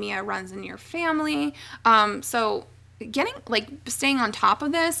possibly anemia runs in your family. So staying on top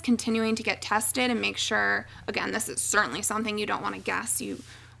of this, continuing to get tested and make sure, again, this is certainly something you don't want to guess. You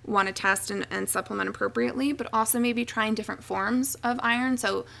want to test and supplement appropriately, but also maybe trying different forms of iron.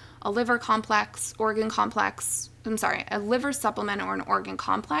 So a liver complex, a liver supplement or an organ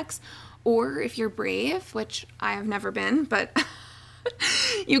complex. Or if you're brave, which I have never been, but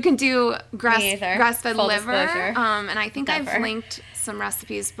you can do grass-fed liver. And I think I've linked some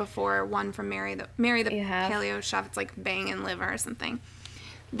recipes before. One from Mary the paleo chef. It's like bangin' liver or something.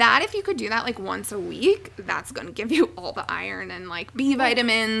 That, if you could do that like once a week, that's going to give you all the iron and like B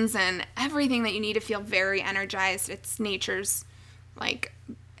vitamins and everything that you need to feel very energized. It's nature's like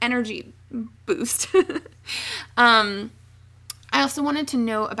energy boost. I also wanted to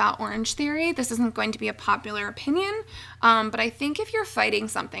know about Orange Theory. This isn't going to be a popular opinion, but I think if you're fighting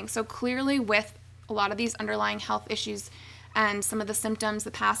something, so clearly with a lot of these underlying health issues and some of the symptoms,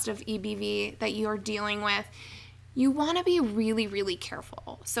 the past of EBV that you're dealing with, you want to be really, really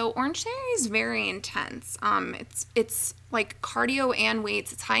careful. So Orange Theory is very intense. It's like cardio and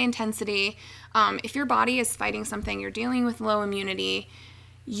weights. It's high intensity. If your body is fighting something, you're dealing with low immunity,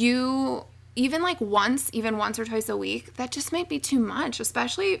 even once or twice a week, that just might be too much.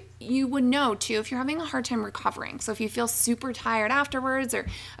 Especially, you would know too if you're having a hard time recovering. So if you feel super tired afterwards, or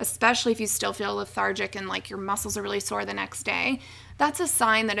especially if you still feel lethargic and like your muscles are really sore the next day, that's a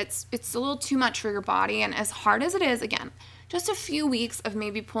sign that it's a little too much for your body. And as hard as it is, again, just a few weeks of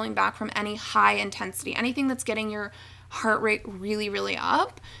maybe pulling back from any high intensity, anything that's getting your heart rate really, really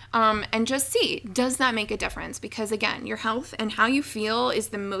up, and just see, does that make a difference? Because again, your health and how you feel is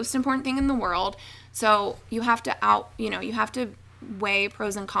the most important thing in the world. So you have to you have to weigh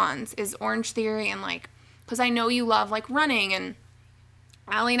pros and cons. Is Orange Theory and like, because I know you love like running, and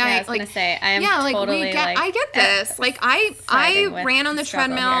Allie and I was like, gonna say, I am totally like, I get this. Like I ran on the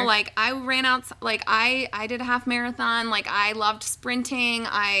treadmill. Here. Like I ran out. Like I did a half marathon. Like I loved sprinting.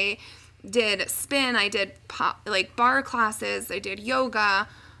 I did spin. I did bar classes. I did yoga.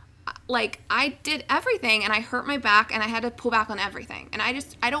 Like I did everything, and I hurt my back, and I had to pull back on everything. And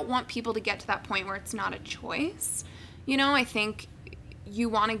I don't want people to get to that point where it's not a choice. You know, I think you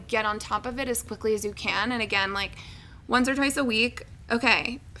want to get on top of it as quickly as you can. And again, like once or twice a week,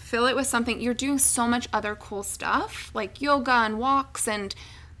 okay, fill it with something. You're doing so much other cool stuff like yoga and walks and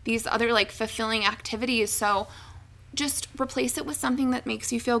these other like fulfilling activities. So just replace it with something that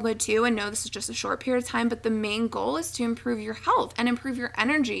makes you feel good too, and know this is just a short period of time, but the main goal is to improve your health and improve your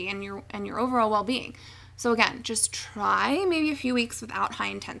energy and your overall well-being. So again, just try maybe a few weeks without high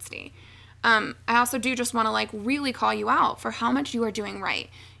intensity. I also do just want to like really call you out for how much you are doing right.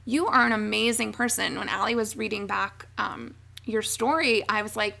 You are an amazing person. When Allie was reading back your story, I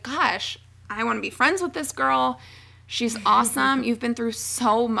was like, gosh, I want to be friends with this girl. She's awesome. You've been through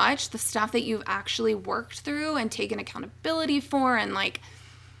so much, the stuff that you've actually worked through and taken accountability for, and like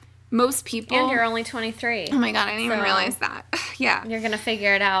most people. And you're only 23. Oh my God, I didn't even realize that. Yeah. You're going to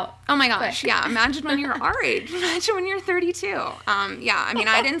figure it out. Oh my gosh. Quick. Yeah. Imagine when you're our age. Imagine when you're 32. Yeah. I mean,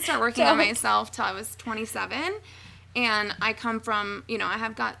 I didn't start working on myself till I was 27. And I come from, you know, I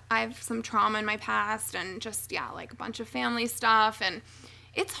have some trauma in my past, and just, like a bunch of family stuff. And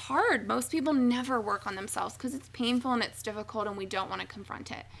it's hard. Most people never work on themselves because it's painful and it's difficult, and we don't want to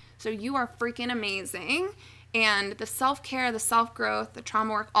confront it. So you are freaking amazing. And the self-care, the self-growth, the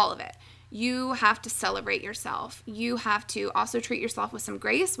trauma work, all of it. You have to celebrate yourself. You have to also treat yourself with some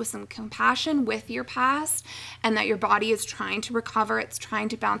grace, with some compassion with your past, and that your body is trying to recover. It's trying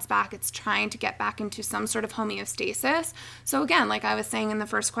to bounce back. It's trying to get back into some sort of homeostasis. So again, like I was saying in the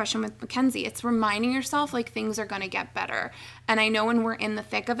first question with Mackenzie, it's reminding yourself like things are going to get better. And I know when we're in the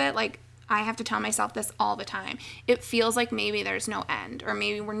thick of it, like I have to tell myself this all the time. It feels like maybe there's no end, or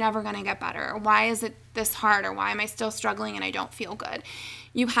maybe we're never going to get better, or why is it this hard, or why am I still struggling and I don't feel good?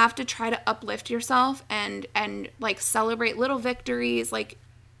 You have to try to uplift yourself and like celebrate little victories. Like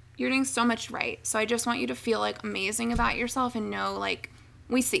you're doing so much right. So I just want you to feel like amazing about yourself and know like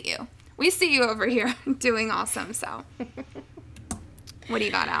we see you. We see you over here doing awesome. So what do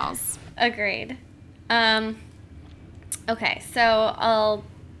you got, Als? Agreed. Okay, so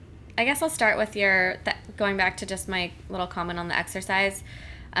I guess I'll start with going back to just my little comment on the exercise.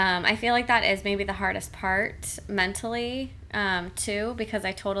 I feel like that is maybe the hardest part mentally, too, because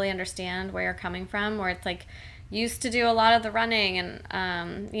I totally understand where you're coming from, where it's like, used to do a lot of the running,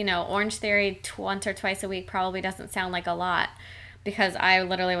 and, Orange Theory once or twice a week probably doesn't sound like a lot, because I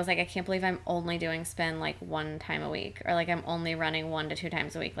literally was like, I can't believe I'm only doing spin like one time a week, or like I'm only running 1 to 2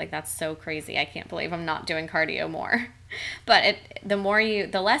 times a week. Like that's so crazy. I can't believe I'm not doing cardio more. But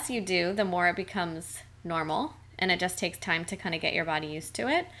the less you do, the more it becomes normal, and it just takes time to kind of get your body used to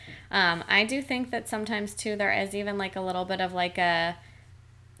it. I do think that sometimes too there is even like a little bit of like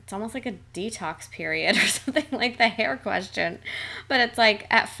it's almost like a detox period or something, like the hair question. But it's like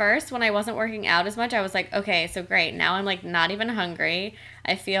at first when I wasn't working out as much, I was like, okay, so great. Now I'm like not even hungry.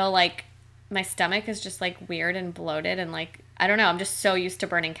 I feel like my stomach is just like weird and bloated, and like, I don't know, I'm just so used to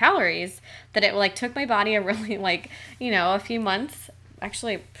burning calories that it like took my body a really like, a few months,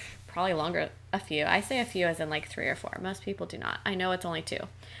 actually probably longer, a few. I say a few as in like 3 or 4. Most people do not. I know it's only 2.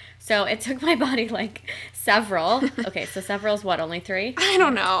 So it took my body like several. Okay, so several is what, only 3? I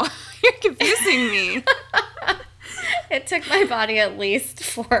don't know. You're confusing me. It took my body at least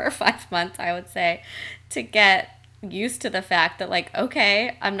 4 or 5 months, I would say, to get used to the fact that like,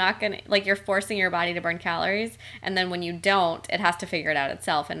 okay, I'm not going to, like, you're forcing your body to burn calories. And then when you don't, it has to figure it out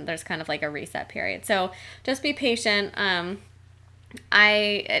itself. And there's kind of like a reset period. So just be patient.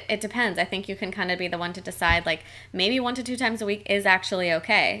 It depends. I think you can kind of be the one to decide, like, maybe 1 to 2 times a week is actually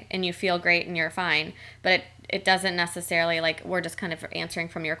okay and you feel great and you're fine, but it doesn't necessarily, like, we're just kind of answering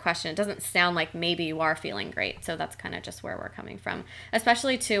from your question. It doesn't sound like maybe you are feeling great. So that's kind of just where we're coming from,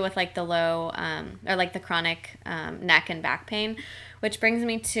 especially too with like the low or like the chronic neck and back pain, which brings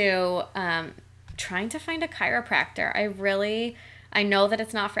me to trying to find a chiropractor. I know that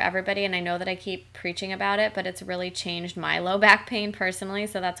it's not for everybody, and I know that I keep preaching about it, but it's really changed my low back pain personally,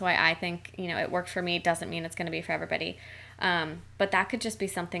 so that's why I think, it worked for me. It doesn't mean it's going to be for everybody. But that could just be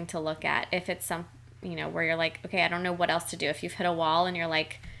something to look at if it's where you're like, okay, I don't know what else to do. If you've hit a wall and you're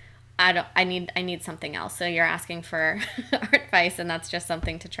like, I need something else. So you're asking for our advice, and that's just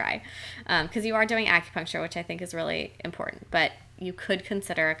something to try. Because you are doing acupuncture, which I think is really important, but you could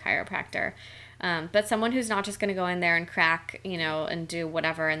consider a chiropractor. But someone who's not just going to go in there and crack, and do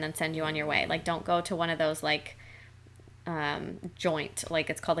whatever and then send you on your way. Like, don't go to one of those, like, joint, like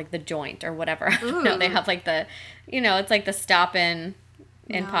it's called like the Joint or whatever. No, they have like the, it's like the stop in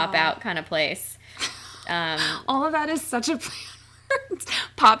and pop out kind of place. All of that is such a play on words.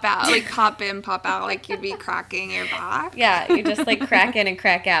 Pop out, like pop in, pop out, like you'd be cracking your back. Yeah, you just like crack in and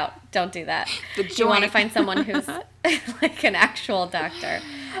crack out. Don't do that. The Joint. You want to find someone who's like an actual doctor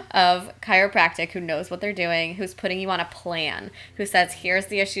of chiropractic who knows what they're doing, who's putting you on a plan, who says, here's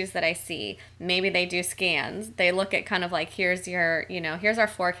the issues that I see. Maybe they do scans. They look at kind of like, here's our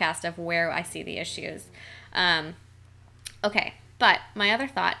forecast of where I see the issues. Okay, but my other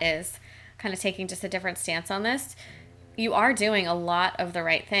thought is kind of taking just a different stance on this. You are doing a lot of the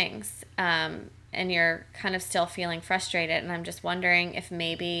right things, and you're kind of still feeling frustrated. And I'm just wondering if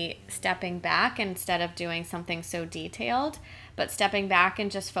maybe stepping back instead of doing something so detailed, but stepping back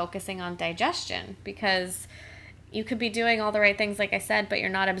and just focusing on digestion, because you could be doing all the right things, like I said, but you're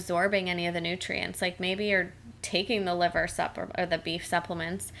not absorbing any of the nutrients. Like maybe you're taking the liver or the beef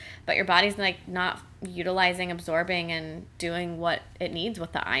supplements, but your body's like not utilizing, absorbing, and doing what it needs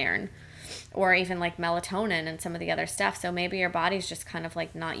with the iron, or even like melatonin and some of the other stuff. So maybe your body's just kind of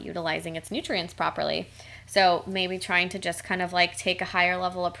like not utilizing its nutrients properly. So maybe trying to just kind of like take a higher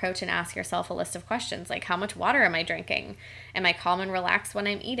level approach and ask yourself a list of questions like, how much water am I drinking? Am I calm and relaxed when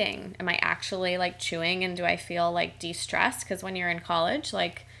I'm eating? Am I actually like chewing, and do I feel like de-stressed? Because when you're in college,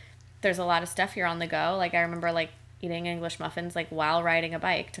 like there's a lot of stuff, you're on the go. Like I remember like eating English muffins like while riding a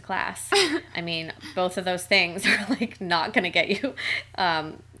bike to class. I mean, both of those things are like not going to get you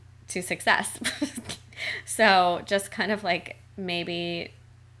to success. So just kind of like maybe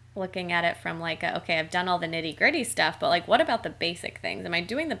looking at it from like, okay, I've done all the nitty gritty stuff, but like, what about the basic things? Am I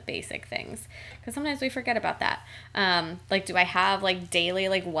doing the basic things? Because sometimes we forget about that. Like, do I have like daily,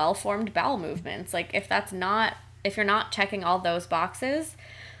 like well-formed bowel movements? Like if you're not checking all those boxes,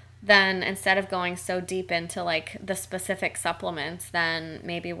 then instead of going so deep into like the specific supplements, then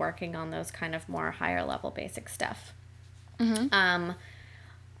maybe working on those kind of more higher level basic stuff. Mm-hmm.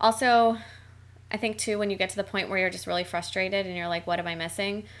 Also, I think too, when you get to the point where you're just really frustrated and you're like, what am I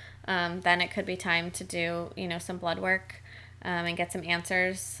missing? Then it could be time to do, some blood work and get some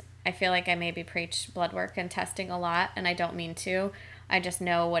answers. I feel like I maybe preach blood work and testing a lot, and I don't mean to. I just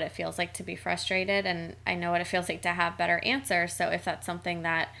know what it feels like to be frustrated, and I know what it feels like to have better answers. So if that's something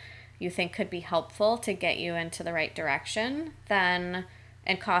that you think could be helpful to get you into the right direction, then,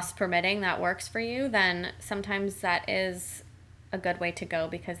 and cost permitting, that works for you, then sometimes that is a good way to go,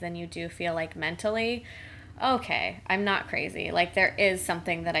 because then you do feel like mentally, okay, I'm not crazy. Like there is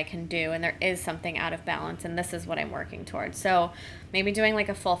something that I can do, and there is something out of balance, and this is what I'm working towards. So maybe doing like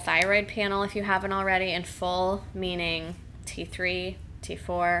a full thyroid panel if you haven't already, and full meaning T3,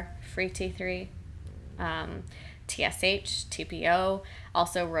 T4, free T3, TSH, TPO,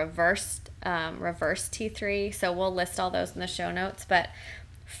 also reverse T3. So we'll list all those in the show notes, but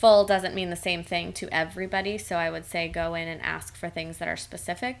full doesn't mean the same thing to everybody. So I would say go in and ask for things that are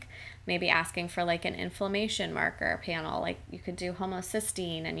specific. Maybe asking for like an inflammation marker panel. Like you could do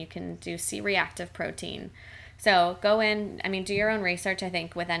homocysteine, and you can do C-reactive protein. So go in, do your own research. I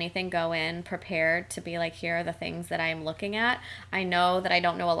think with anything, go in prepared to be like, here are the things that I'm looking at. I know that I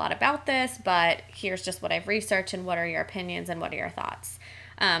don't know a lot about this, but here's just what I've researched, and what are your opinions and what are your thoughts.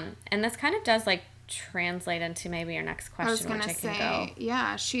 And this kind of does like translate into maybe your next question, which I can go.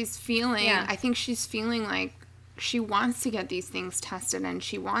 Yeah, she's feeling, Yeah. I think she's feeling like she wants to get these things tested, and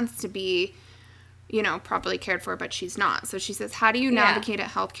she wants to be, properly cared for, but she's not. So she says, how do you navigate a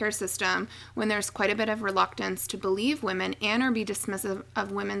healthcare system when there's quite a bit of reluctance to believe women and or be dismissive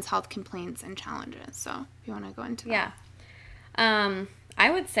of women's health complaints and challenges? So if you want to go into that. Yeah. I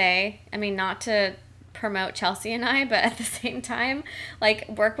would say, not to promote Chelsea and I, but at the same time, like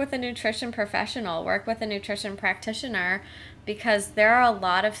work with a nutrition professional, work with a nutrition practitioner, because there are a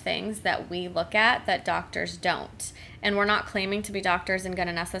lot of things that we look at that doctors don't. And we're not claiming to be doctors and going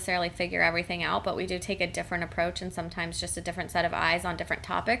to necessarily figure everything out, but we do take a different approach, and sometimes just a different set of eyes on different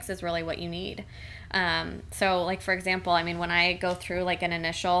topics is really what you need. So like, for example, when I go through like an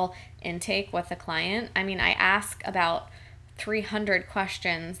initial intake with a client, I ask about 300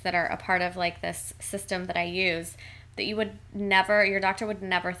 questions that are a part of like this system that I use that your doctor would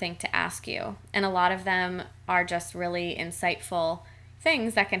never think to ask you. And a lot of them are just really insightful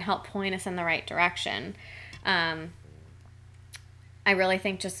things that can help point us in the right direction. I really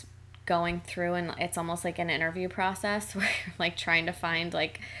think just going through, and it's almost like an interview process where you're like trying to find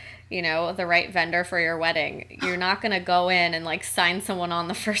like the right vendor for your wedding. You're not going to go in and like sign someone on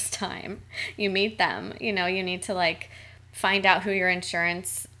the first time you meet them. You need to like find out who your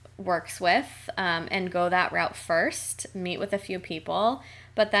insurance works with, and go that route first, meet with a few people.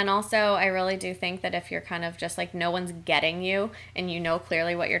 But then also, I really do think that if you're kind of just like no one's getting you and you know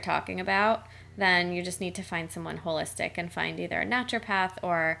clearly what you're talking about, then you just need to find someone holistic and find either a naturopath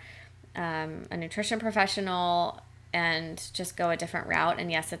or a nutrition professional and just go a different route. And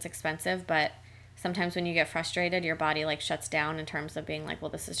yes, it's expensive, but sometimes when you get frustrated, your body like shuts down in terms of being like,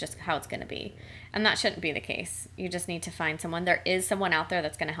 well, this is just how it's going to be. And that shouldn't be the case. You just need to find someone. There is someone out there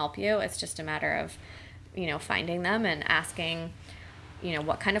that's going to help you. It's just a matter of, finding them and asking,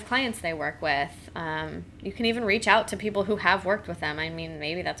 what kind of clients they work with. You can even reach out to people who have worked with them. I mean,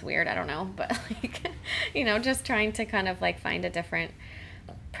 maybe that's weird. I don't know. But like, just trying to kind of like find a different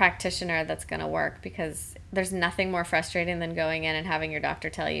practitioner that's going to work, because there's nothing more frustrating than going in and having your doctor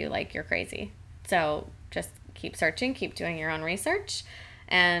tell you like you're crazy. So just keep searching, keep doing your own research,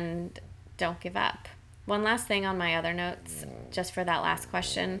 and don't give up. One last thing on my other notes, just for that last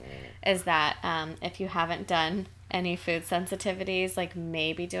question, is that if you haven't done any food sensitivities, like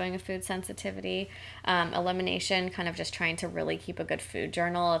maybe doing a food sensitivity elimination, kind of just trying to really keep a good food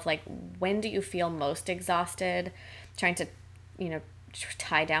journal of like, when do you feel most exhausted, trying to,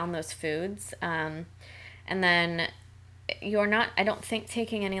 tie down those foods. And then you're not, I don't think,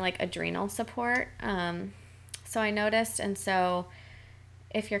 taking any like adrenal support. So I noticed. And so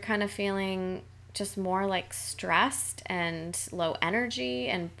if you're kind of feeling just more like stressed and low energy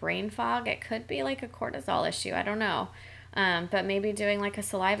and brain fog, it could be like a cortisol issue. I don't know. But maybe doing like a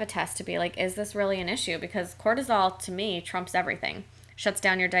saliva test to be like, is this really an issue? Because cortisol to me trumps everything. Shuts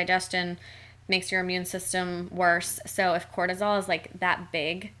down your digestion, makes your immune system worse. So if cortisol is like that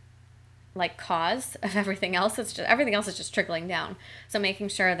big like cause of everything else, everything else is just trickling down. So making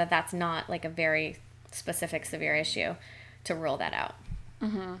sure that that's not like a very specific severe issue, to rule that out.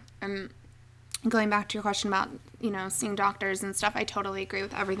 Mm-hmm. Going back to your question about, seeing doctors and stuff, I totally agree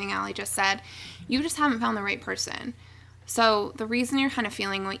with everything Allie just said. You just haven't found the right person. So the reason you're kind of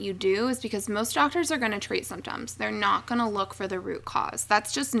feeling what you do is because most doctors are going to treat symptoms. They're not going to look for the root cause.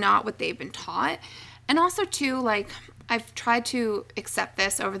 That's just not what they've been taught. And also, too, like, I've tried to accept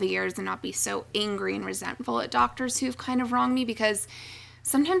this over the years and not be so angry and resentful at doctors who've kind of wronged me, because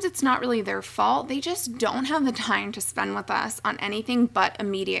sometimes it's not really their fault. They just don't have the time to spend with us on anything but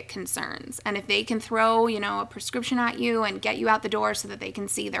immediate concerns. And if they can throw, a prescription at you and get you out the door so that they can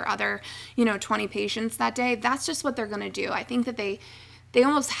see their other, 20 patients that day, that's just what they're going to do. I think that they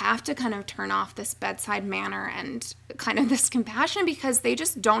almost have to kind of turn off this bedside manner and kind of this compassion, because they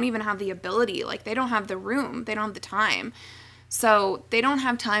just don't even have the ability. Like, they don't have the room. They don't have the time. So they don't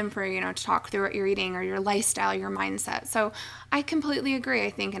have time for, to talk through what you're eating or your lifestyle, your mindset. So I completely agree. I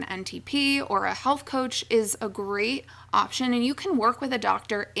think an NTP or a health coach is a great option, and you can work with a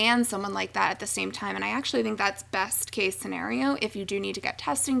doctor and someone like that at the same time. And I actually think that's best case scenario if you do need to get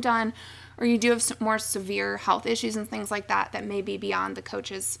testing done, or you do have some more severe health issues and things like that may be beyond the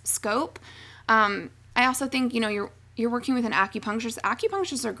coach's scope. I also think, you're working with an acupuncturist.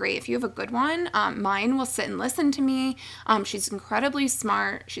 Acupuncturists are great if you have a good one. Mine will sit and listen to me. She's incredibly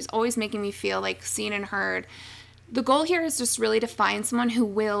smart. She's always making me feel like seen and heard. The goal here is just really to find someone who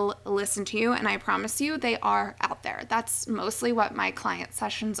will listen to you, and I promise you they are out there. That's mostly what my client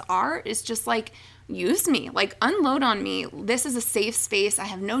sessions are, is just like, use me, like unload on me. This is a safe space. I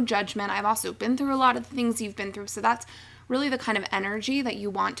have no judgment. I've also been through a lot of the things you've been through. So that's really the kind of energy that you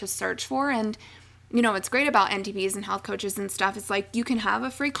want to search for. And what's great about NTPs and health coaches and stuff is like, you can have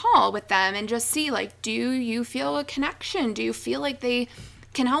a free call with them and just see, like, do you feel a connection? Do you feel like they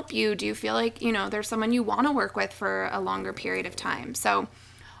can help you? Do you feel like, there's someone you want to work with for a longer period of time? So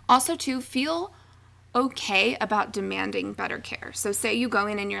also to feel okay about demanding better care. So say you go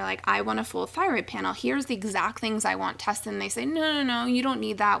in and you're like, I want a full thyroid panel. Here's the exact things I want tested. And they say, no, you don't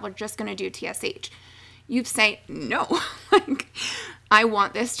need that. We're just going to do TSH. You say, no, like, I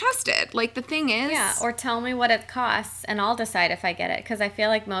want this tested. Like, the thing is... Yeah, or tell me what it costs, and I'll decide if I get it. Because I feel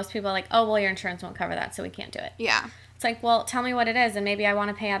like most people are like, oh, well, your insurance won't cover that, so we can't do it. Yeah. It's like, well, tell me what it is, and maybe I want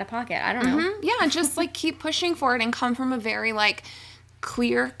to pay out of pocket. I don't know. Yeah, just, like, keep pushing for it and come from a very, like,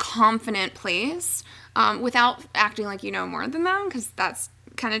 clear, confident place without acting like you know more than them, because that's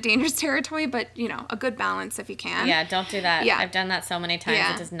kind of dangerous territory, but, a good balance if you can. Yeah, don't do that. Yeah. I've done that so many times.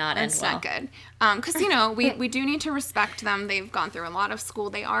 Yeah, it does not end well. It's not good. Because, we do need to respect them. They've gone through a lot of school.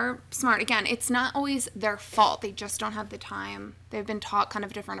 They are smart. Again, it's not always their fault. They just don't have the time. They've been taught kind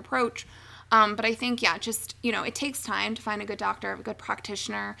of a different approach. But I think, just, it takes time to find a good doctor, a good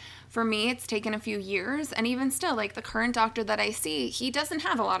practitioner. For me, it's taken a few years. And even still, like the current doctor that I see, he doesn't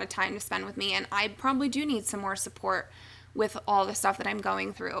have a lot of time to spend with me. And I probably do need some more support with all the stuff that I'm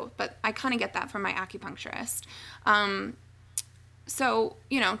going through. But I kind of get that from my acupuncturist. So,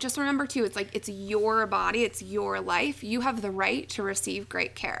 just remember too, it's like, it's your body, it's your life. You have the right to receive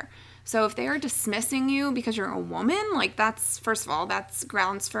great care. So if they are dismissing you because you're a woman, like first of all, that's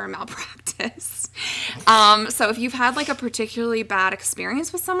grounds for malpractice. So if you've had like a particularly bad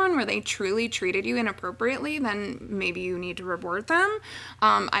experience with someone where they truly treated you inappropriately, then maybe you need to report them.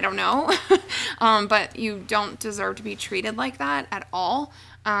 I don't know. But you don't deserve to be treated like that at all.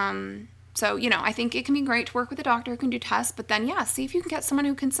 So, I think it can be great to work with a doctor who can do tests, but then, see if you can get someone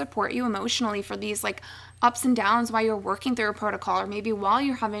who can support you emotionally for these, like, ups and downs while you're working through a protocol, or maybe while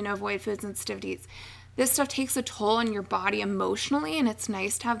you're having to avoid food sensitivities. This stuff takes a toll on your body emotionally, and it's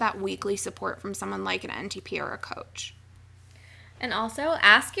nice to have that weekly support from someone like an NTP or a coach. And also,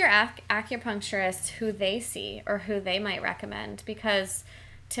 ask your acupuncturist who they see or who they might recommend, because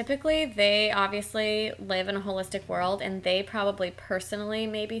typically they obviously live in a holistic world, and they probably personally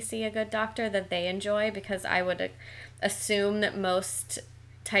maybe see a good doctor that they enjoy, because I would assume that most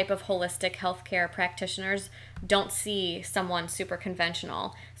type of holistic healthcare practitioners don't see someone super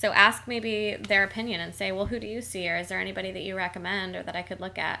conventional. So ask maybe their opinion and say, well, who do you see? Or is there anybody that you recommend or that I could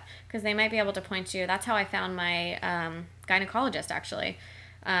look at? Because they might be able to point you. That's how I found my gynecologist, actually.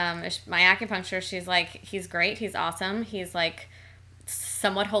 My acupuncturist, she's like, he's great. He's awesome. He's like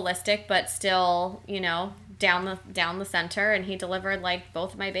somewhat holistic, but still, down the center, and he delivered like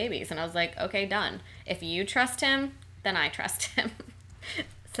both of my babies. And I was like, okay, done. If you trust him, then I trust him.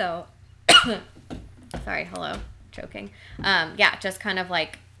 So, sorry, hello, choking. Just kind of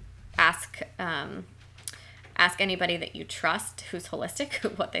like ask anybody that you trust who's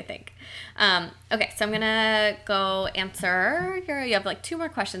holistic what they think. Okay, so I'm gonna go answer you have like 2 more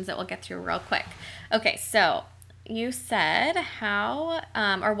questions that we'll get through real quick. Okay, so you said how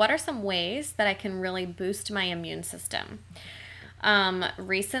or what are some ways that I can really boost my immune system?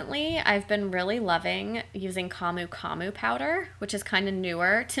 Recently, I've been really loving using Camu Camu powder, which is kind of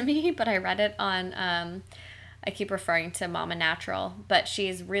newer to me, but I read it on, I keep referring to Mama Natural, but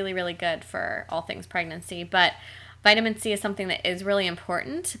she's really, really good for all things pregnancy. But vitamin C is something that is really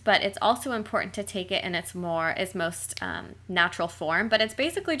important, but it's also important to take it in its most natural form. But it's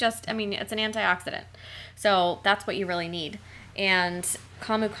basically just, it's an antioxidant. So that's what you really need. And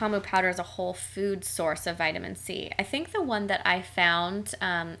Camu Camu powder is a whole food source of vitamin C. I think the one that I found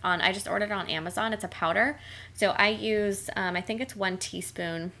I just ordered it on Amazon. It's a powder. So I use, I think it's 1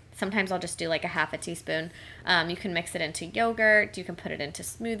 teaspoon. Sometimes I'll just do like a half a teaspoon. You can mix it into yogurt. You can put it into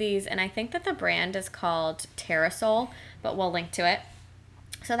smoothies. And I think that the brand is called Terrasol, but we'll link to it.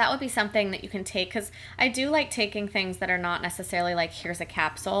 So that would be something that you can take, because I do like taking things that are not necessarily like, here's a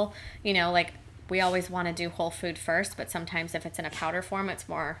capsule, like we always want to do whole food first, but sometimes if it's in a powder form, it's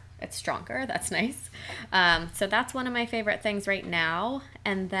stronger. That's nice. So that's one of my favorite things right now.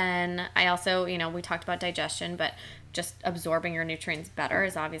 And then I also, we talked about digestion, but just absorbing your nutrients better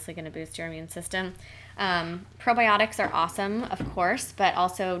is obviously going to boost your immune system. Probiotics are awesome, of course, but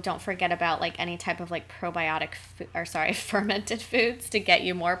also don't forget about like any type of like fermented foods to get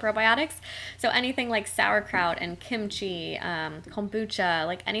you more probiotics. So anything like sauerkraut and kimchi, kombucha,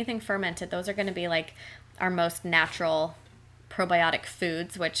 like anything fermented, those are going to be like our most natural probiotic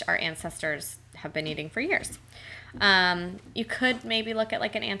foods, which our ancestors have been eating for years. You could maybe look at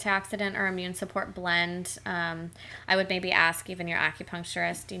like an antioxidant or immune support blend. I would maybe ask even your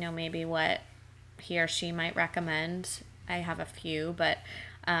acupuncturist, maybe what he or she might recommend. I have a few, but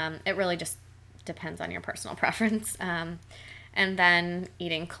it really just depends on your personal preference. And then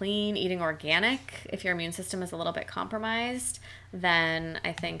eating clean, eating organic. If your immune system is a little bit compromised, then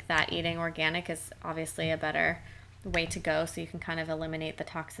I think that eating organic is obviously a better way to go, so you can kind of eliminate the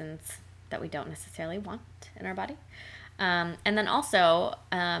toxins that we don't necessarily want in our body. And then also,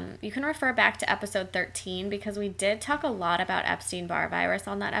 you can refer back to episode 13, because we did talk a lot about Epstein-Barr virus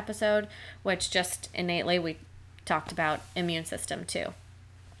on that episode, which just innately we talked about immune system too.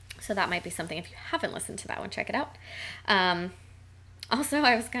 So that might be something, if you haven't listened to that one, check it out. Also,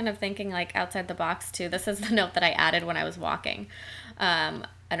 I was kind of thinking like outside the box too. This is the note that I added when I was walking. I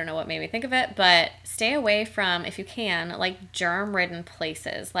don't know what made me think of it, but stay away from, if you can, like germ-ridden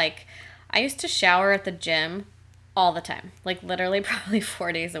places. Like I used to shower at the gym all the time, like literally probably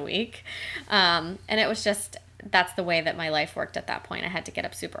 4 days a week. And it was just, that's the way that my life worked at that point. I had to get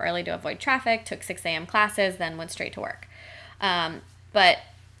up super early to avoid traffic, took 6 a.m. classes, then went straight to work. But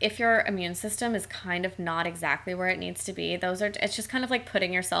if your immune system is kind of not exactly where it needs to be, it's just kind of like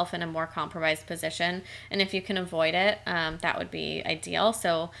putting yourself in a more compromised position. And if you can avoid it, that would be ideal.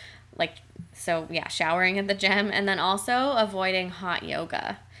 So yeah, showering at the gym, and then also avoiding hot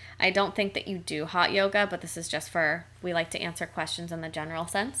yoga. I don't think that you do hot yoga, but this is just we like to answer questions in the general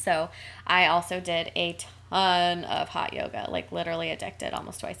sense. So I also did a ton of hot yoga, like literally addicted,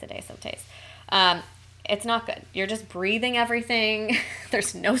 almost twice a day some days. It's not good. You're just breathing everything.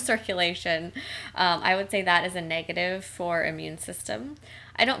 There's no circulation. I would say that is a negative for immune system.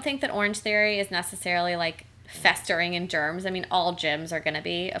 I don't think that Orange Theory is necessarily like festering in germs. I mean, all gyms are going to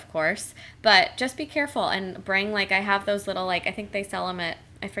be, of course, but just be careful and bring, like, I have those little, like, I think they sell them at,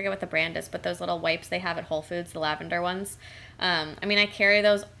 I forget what the brand is, but those little wipes they have at Whole Foods, the lavender ones. I mean, I carry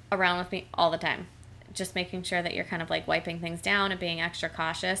those around with me all the time. Just making sure that you're kind of like wiping things down and being extra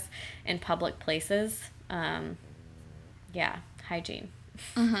cautious in public places. Yeah, hygiene.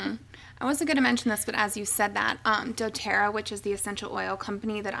 Mm-hmm. I wasn't going to mention this, but as you said that, doTERRA, which is the essential oil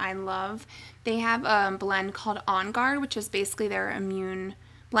company that I love, they have a blend called On Guard, which is basically their immune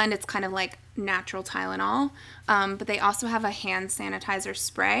blend. It's kind of like natural Tylenol, but they also have a hand sanitizer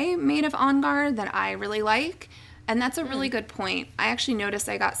spray made of On Guard that I really like. And that's a really good point. I actually noticed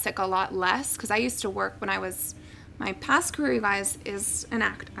I got sick a lot less because I used to work when I was, my past career, you guys, is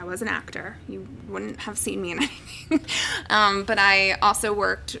I was an actor. You wouldn't have seen me in anything. But I also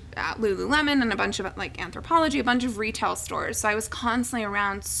worked at Lululemon and a bunch of like Anthropologie, a bunch of retail stores. So I was constantly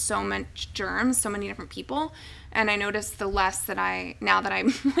around so much germs, so many different people. And I noticed the less that now that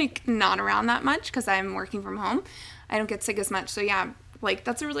I'm like not around that much because I'm working from home, I don't get sick as much. So yeah, like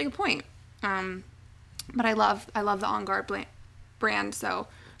that's a really good point. But I love the On Guard brand. So,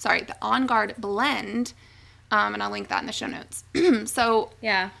 sorry, the On Guard blend, and I'll link that in the show notes. So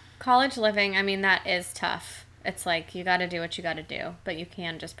yeah, college living, I mean, that is tough. It's like you got to do what you got to do, but you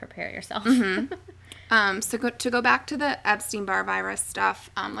can just prepare yourself. Mm-hmm. To go back to the Epstein-Barr virus stuff,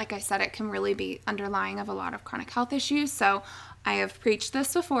 like I said, it can really be underlying of a lot of chronic health issues. So I have preached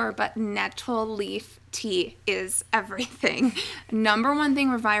this before, but nettle leaf tea is everything. Number one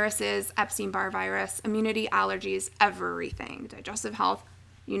thing with viruses, Epstein-Barr virus, immunity, allergies, everything, digestive health,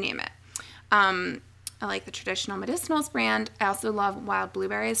 you name it. I like the traditional medicinals brand. I also love wild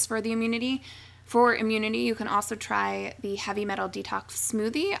blueberries for the immunity. For immunity, you can also try the heavy metal detox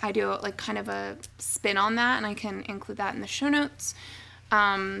smoothie. I do like kind of a spin on that, and I can include that in the show notes.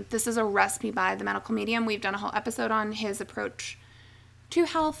 This is a recipe by the Medical Medium. We've done a whole episode on his approach to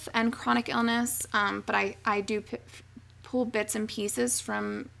health and chronic illness, but I do pull bits and pieces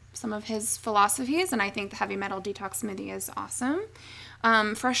from some of his philosophies, and I think the heavy metal detox smoothie is awesome.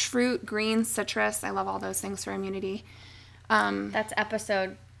 Fresh fruit, greens, citrus, I love all those things for immunity. That's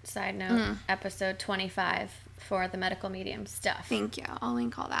episode 25 for the Medical Medium stuff. Thank you. I'll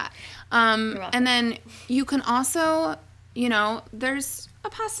link all that. And then you can also, there's a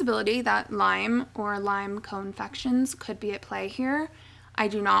possibility that Lyme or Lyme co-infections could be at play here. I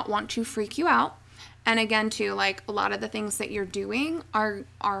do not want to freak you out. And again, too, like a lot of the things that you're doing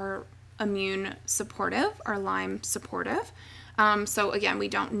are immune supportive, are Lyme supportive. So again, we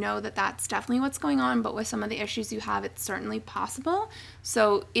don't know that that's definitely what's going on, but with some of the issues you have, it's certainly possible.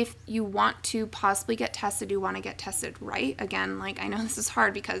 So if you want to possibly get tested, you want to get tested right. Again, like I know this is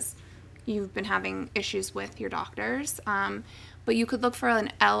hard because you've been having issues with your doctors, but you could look for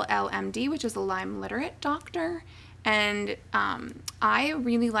an LLMD, which is a Lyme literate doctor. And I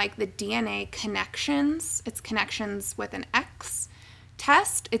really like the DNA Connections. It's Connections with an X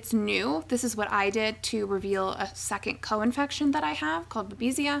test. It's new. This is what I did to reveal a second co-infection that I have called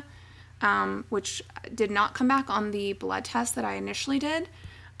Babesia, which did not come back on the blood test that I initially did.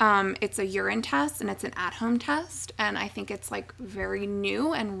 It's a urine test and it's an at-home test, and I think it's like very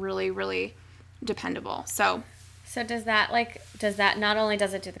new and really, really dependable. So does that not only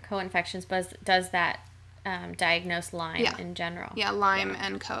does it do the co-infections, but does that diagnose Lyme in general? Yeah, Lyme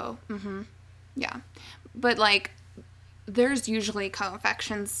and co. Mm-hmm. Yeah, but like there's usually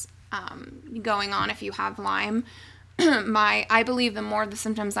co-infections going on if you have Lyme. I believe the more the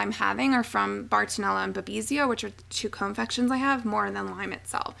symptoms I'm having are from Bartonella and Babesia, which are the two co-infections I have, more than Lyme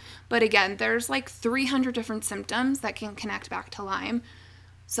itself. But again, there's like 300 different symptoms that can connect back to Lyme.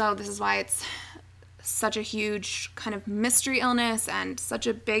 So this is why it's such a huge kind of mystery illness and such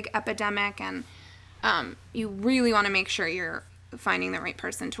a big epidemic. And you really want to make sure you're finding the right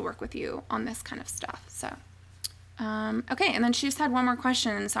person to work with you on this kind of stuff. So okay, and then she just had one more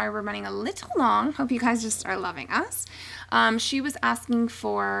question. Sorry, we're running a little long. Hope you guys just are loving us. She was asking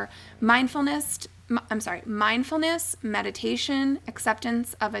for mindfulness, meditation,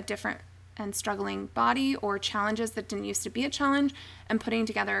 acceptance of a different and struggling body or challenges that didn't used to be a challenge, and putting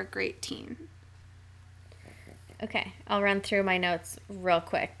together a great team. Okay, I'll run through my notes real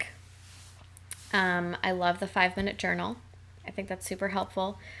quick. I love the 5-minute journal. I think that's super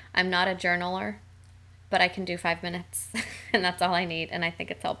helpful. I'm not a journaler, but I can do 5 minutes and that's all I need. And I think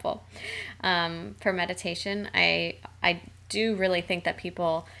it's helpful. For meditation, I do really think that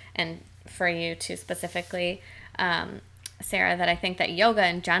people, and for you too specifically, Sarah, that I think that yoga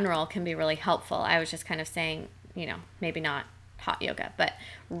in general can be really helpful. I was just kind of saying, maybe not hot yoga, but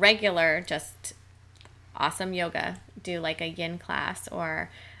regular, just awesome yoga. Do like a yin class or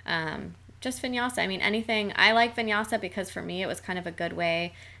just vinyasa. I mean, anything. I like vinyasa because for me it was kind of a good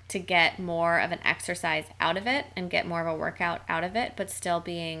way to get more of an exercise out of it and get more of a workout out of it, but still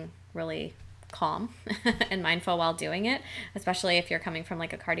being really calm and mindful while doing it, especially if you're coming from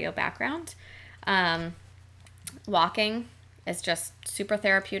like a cardio background. Walking is just super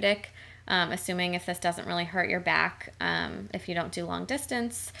therapeutic. Assuming if this doesn't really hurt your back, if you don't do long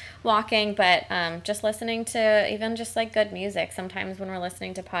distance walking, but just listening to even just like good music. Sometimes when we're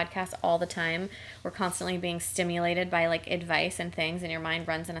listening to podcasts all the time, we're constantly being stimulated by like advice and things, and your mind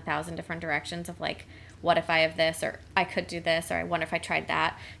runs in 1,000 different directions of like, what if I have this, or I could do this, or I wonder if I tried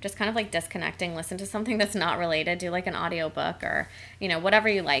that. Just kind of like disconnecting, listen to something that's not related, do like an audiobook or, whatever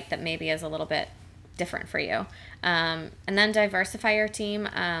you like that maybe is a little bit different for you. And then diversify your team.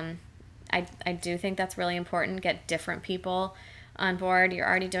 I do think that's really important. Get different people on board. You're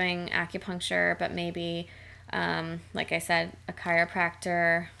already doing acupuncture, but maybe, like I said, a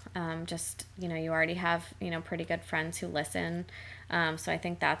chiropractor. You already have, pretty good friends who listen. So I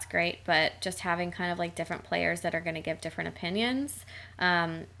think that's great. But just having kind of like different players that are going to give different opinions,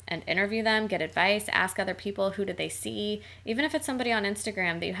 and interview them, get advice, ask other people, who did they see? Even if it's somebody on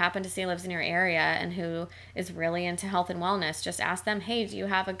Instagram that you happen to see lives in your area and who is really into health and wellness, just ask them, hey, do you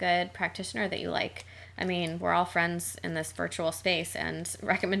have a good practitioner that you like? I mean, we're all friends in this virtual space and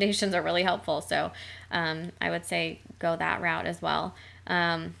recommendations are really helpful. So I would say go that route as well.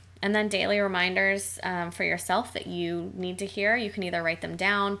 And then daily reminders for yourself that you need to hear. You can either write them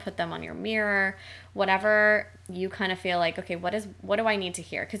down, put them on your mirror, whatever you kind of feel like, okay, what do I need to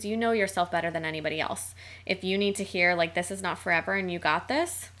hear? Because you know yourself better than anybody else. If you need to hear like, this is not forever and you got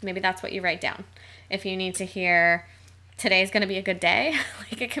this, maybe that's what you write down. If you need to hear today's going to be a good day,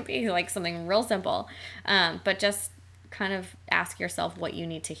 like it could be like something real simple, but just kind of ask yourself what you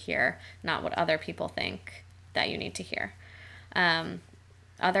need to hear, not what other people think that you need to hear.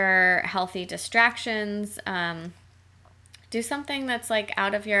 Other healthy distractions, do something that's like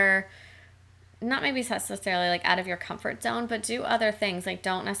out of your, not maybe necessarily like out of your comfort zone, but do other things. Like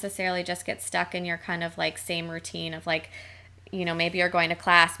don't necessarily just get stuck in your kind of like same routine of like, maybe you're going to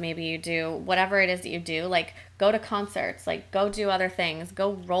class, maybe you do whatever it is that you do, like go to concerts, like go do other things,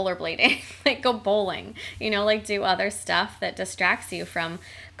 go rollerblading, like go bowling, like do other stuff that distracts you from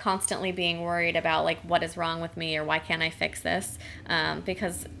constantly being worried about like, what is wrong with me or why can't I fix this?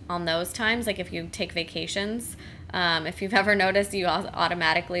 Because on those times, like if you take vacations, if you've ever noticed, you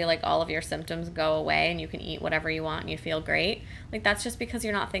automatically like all of your symptoms go away and you can eat whatever you want and you feel great. Like that's just because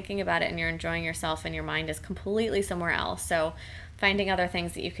you're not thinking about it and you're enjoying yourself and your mind is completely somewhere else. So finding other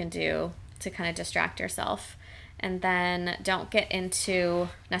things that you can do to kind of distract yourself. And then don't get into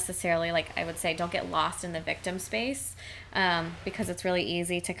necessarily, like I would say, don't get lost in the victim space, because it's really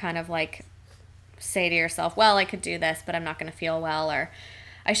easy to kind of like say to yourself, well, I could do this, but I'm not going to feel well, or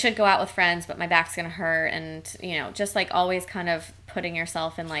I should go out with friends, but my back's going to hurt. And, just like always kind of putting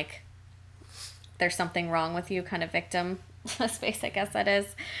yourself in like, there's something wrong with you kind of victim space, I guess that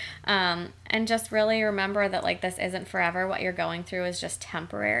is. And just really remember that like, this isn't forever. What you're going through is just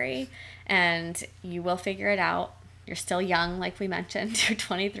temporary and you will figure it out. You're still young, like we mentioned, you're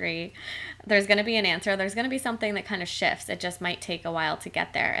 23. There's going to be an answer. There's going to be something that kind of shifts. It just might take a while to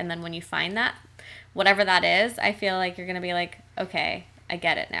get there. And then when you find that, whatever that is, I feel like you're going to be like, okay, I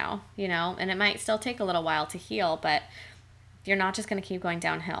get it now, and it might still take a little while to heal, but you're not just going to keep going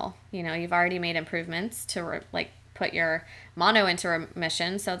downhill. You've already made improvements to put your mono into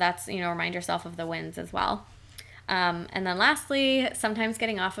remission. So that's, remind yourself of the wins as well. And then lastly, sometimes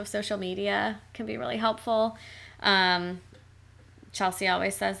getting off of social media can be really helpful. Chelsea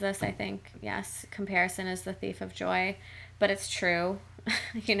always says this, I think, yes, comparison is the thief of joy, but it's true,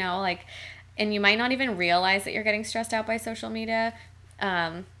 and you might not even realize that you're getting stressed out by social media.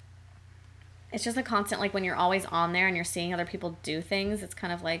 It's just a constant, like when you're always on there and you're seeing other people do things, it's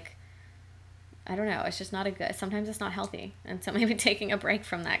kind of like, I don't know, it's just not sometimes it's not healthy. And so maybe taking a break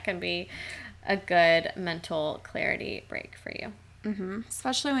from that can be a good mental clarity break for you. Mm-hmm.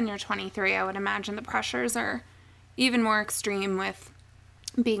 Especially when you're 23, I would imagine the pressures are even more extreme with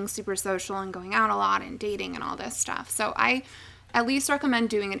being super social and going out a lot and dating and all this stuff. So I at least recommend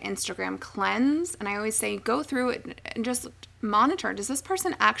doing an Instagram cleanse. And I always say, go through it and just monitor. Does this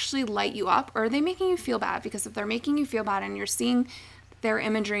person actually light you up, or are they making you feel bad? Because if they're making you feel bad and you're seeing their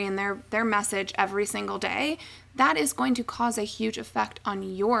imagery and their message every single day, that is going to cause a huge effect on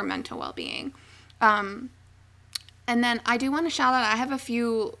your mental well-being. And then I do want to shout out, I have a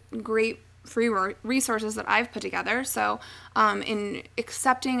few great free resources that I've put together. So in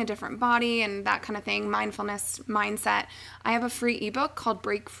accepting a different body and that kind of thing, mindfulness, mindset, I have a free ebook called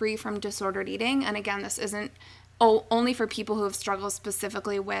Break Free from Disordered Eating. And again, this isn't only for people who have struggled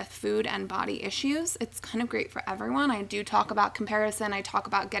specifically with food and body issues. It's kind of great for everyone. I do talk about comparison. I talk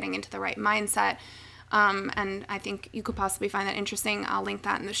about getting into the right mindset. And I think you could possibly find that interesting. I'll link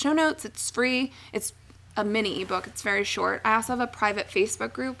that in the show notes. It's free. It's a mini ebook. It's very short. I also have a private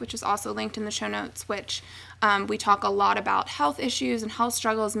Facebook group, which is also linked in the show notes, which we talk a lot about health issues and health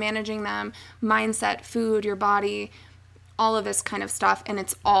struggles, managing them, mindset, food, your body, all of this kind of stuff. And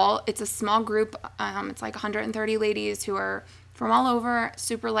it's a small group. It's like 130 ladies who are from all over,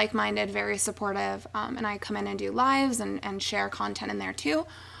 super like-minded, very supportive. And I come in and do lives and share content in there too.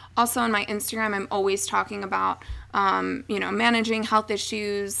 Also on my Instagram, I'm always talking about, managing health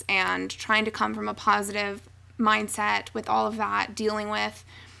issues and trying to come from a positive mindset with all of that, dealing with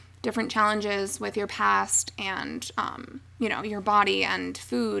different challenges with your past and, your body and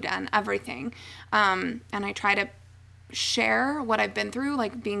food and everything. And I try to share what I've been through,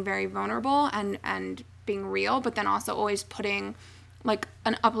 like being very vulnerable and being real, but then also always putting like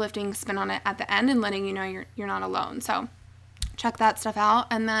an uplifting spin on it at the end and letting you know you're not alone. So check that stuff out.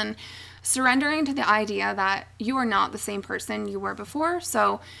 And then surrendering to the idea that you are not the same person you were before.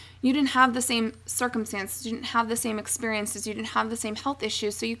 So you didn't have the same circumstances, you didn't have the same experiences, you didn't have the same health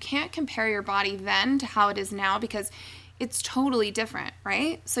issues. So you can't compare your body then to how it is now, because it's totally different,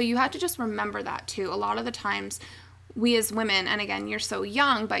 right? So you have to just remember that too. A lot of the times we as women, and again, you're so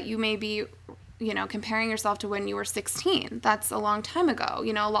young, but you may be, comparing yourself to when you were 16. That's a long time ago.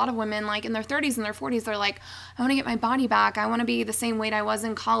 A lot of women like in their 30s and their 40s, they're like, I want to get my body back. I want to be the same weight I was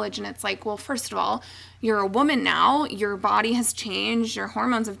in college. And it's like, well, first of all, you're a woman now. Your body has changed. Your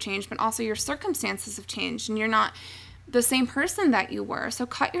hormones have changed, but also your circumstances have changed. And you're not the same person that you were. So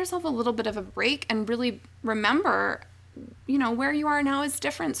cut yourself a little bit of a break and really remember, where you are now is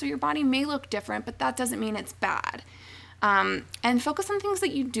different. So your body may look different, but that doesn't mean it's bad. And focus on things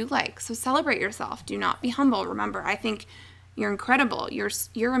that you do like. So celebrate yourself. Do not be humble. Remember, I think you're incredible.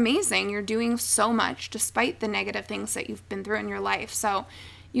 You're amazing. You're doing so much despite the negative things that you've been through in your life. So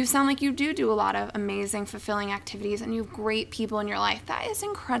you sound like you do a lot of amazing, fulfilling activities, and you have great people in your life. That is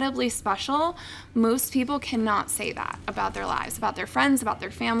incredibly special. Most people cannot say that about their lives, about their friends, about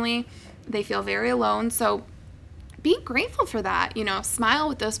their family. They feel very alone. So be grateful for that. Smile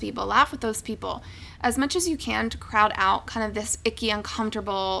with those people, laugh with those people as much as you can to crowd out kind of this icky,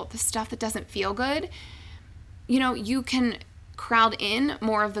 uncomfortable, the stuff that doesn't feel good. You can crowd in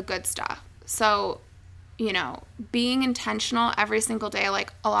more of the good stuff. So, being intentional every single day,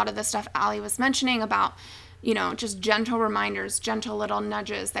 like a lot of the stuff Allie was mentioning about, just gentle reminders, gentle little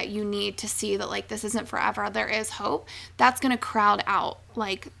nudges that you need to see that like this isn't forever, there is hope. That's going to crowd out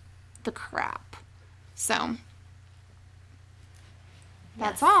like the crap. So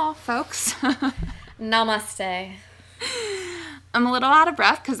that's all, folks. Namaste. I'm a little out of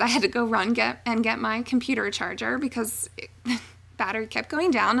breath because I had to go get my computer charger because the battery kept going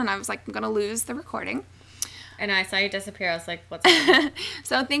down and I was like, I'm going to lose the recording. And I saw you disappear. I was like, what's happening?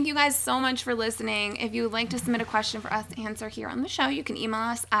 So thank you guys so much for listening. If you would like to submit a question for us to answer here on the show, you can email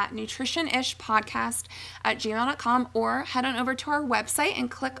us at nutritionishpodcast@gmail.com or head on over to our website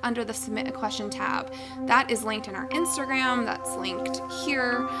and click under the Submit a Question tab. That is linked in our Instagram. That's linked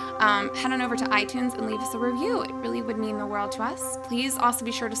here. Head on over to iTunes and leave us a review. It really would mean the world to us. Please also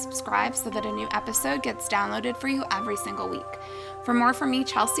be sure to subscribe so that a new episode gets downloaded for you every single week. For more from me,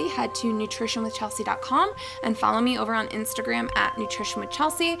 Chelsea, head to nutritionwithchelsea.com and follow me over on Instagram at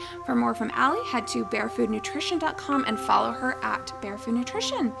nutritionwithchelsea. For more from Allie, head to barefoodnutrition.com and follow her at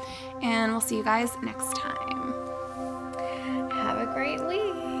barefoodnutrition. And we'll see you guys next time. Have a great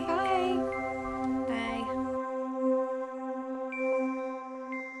week.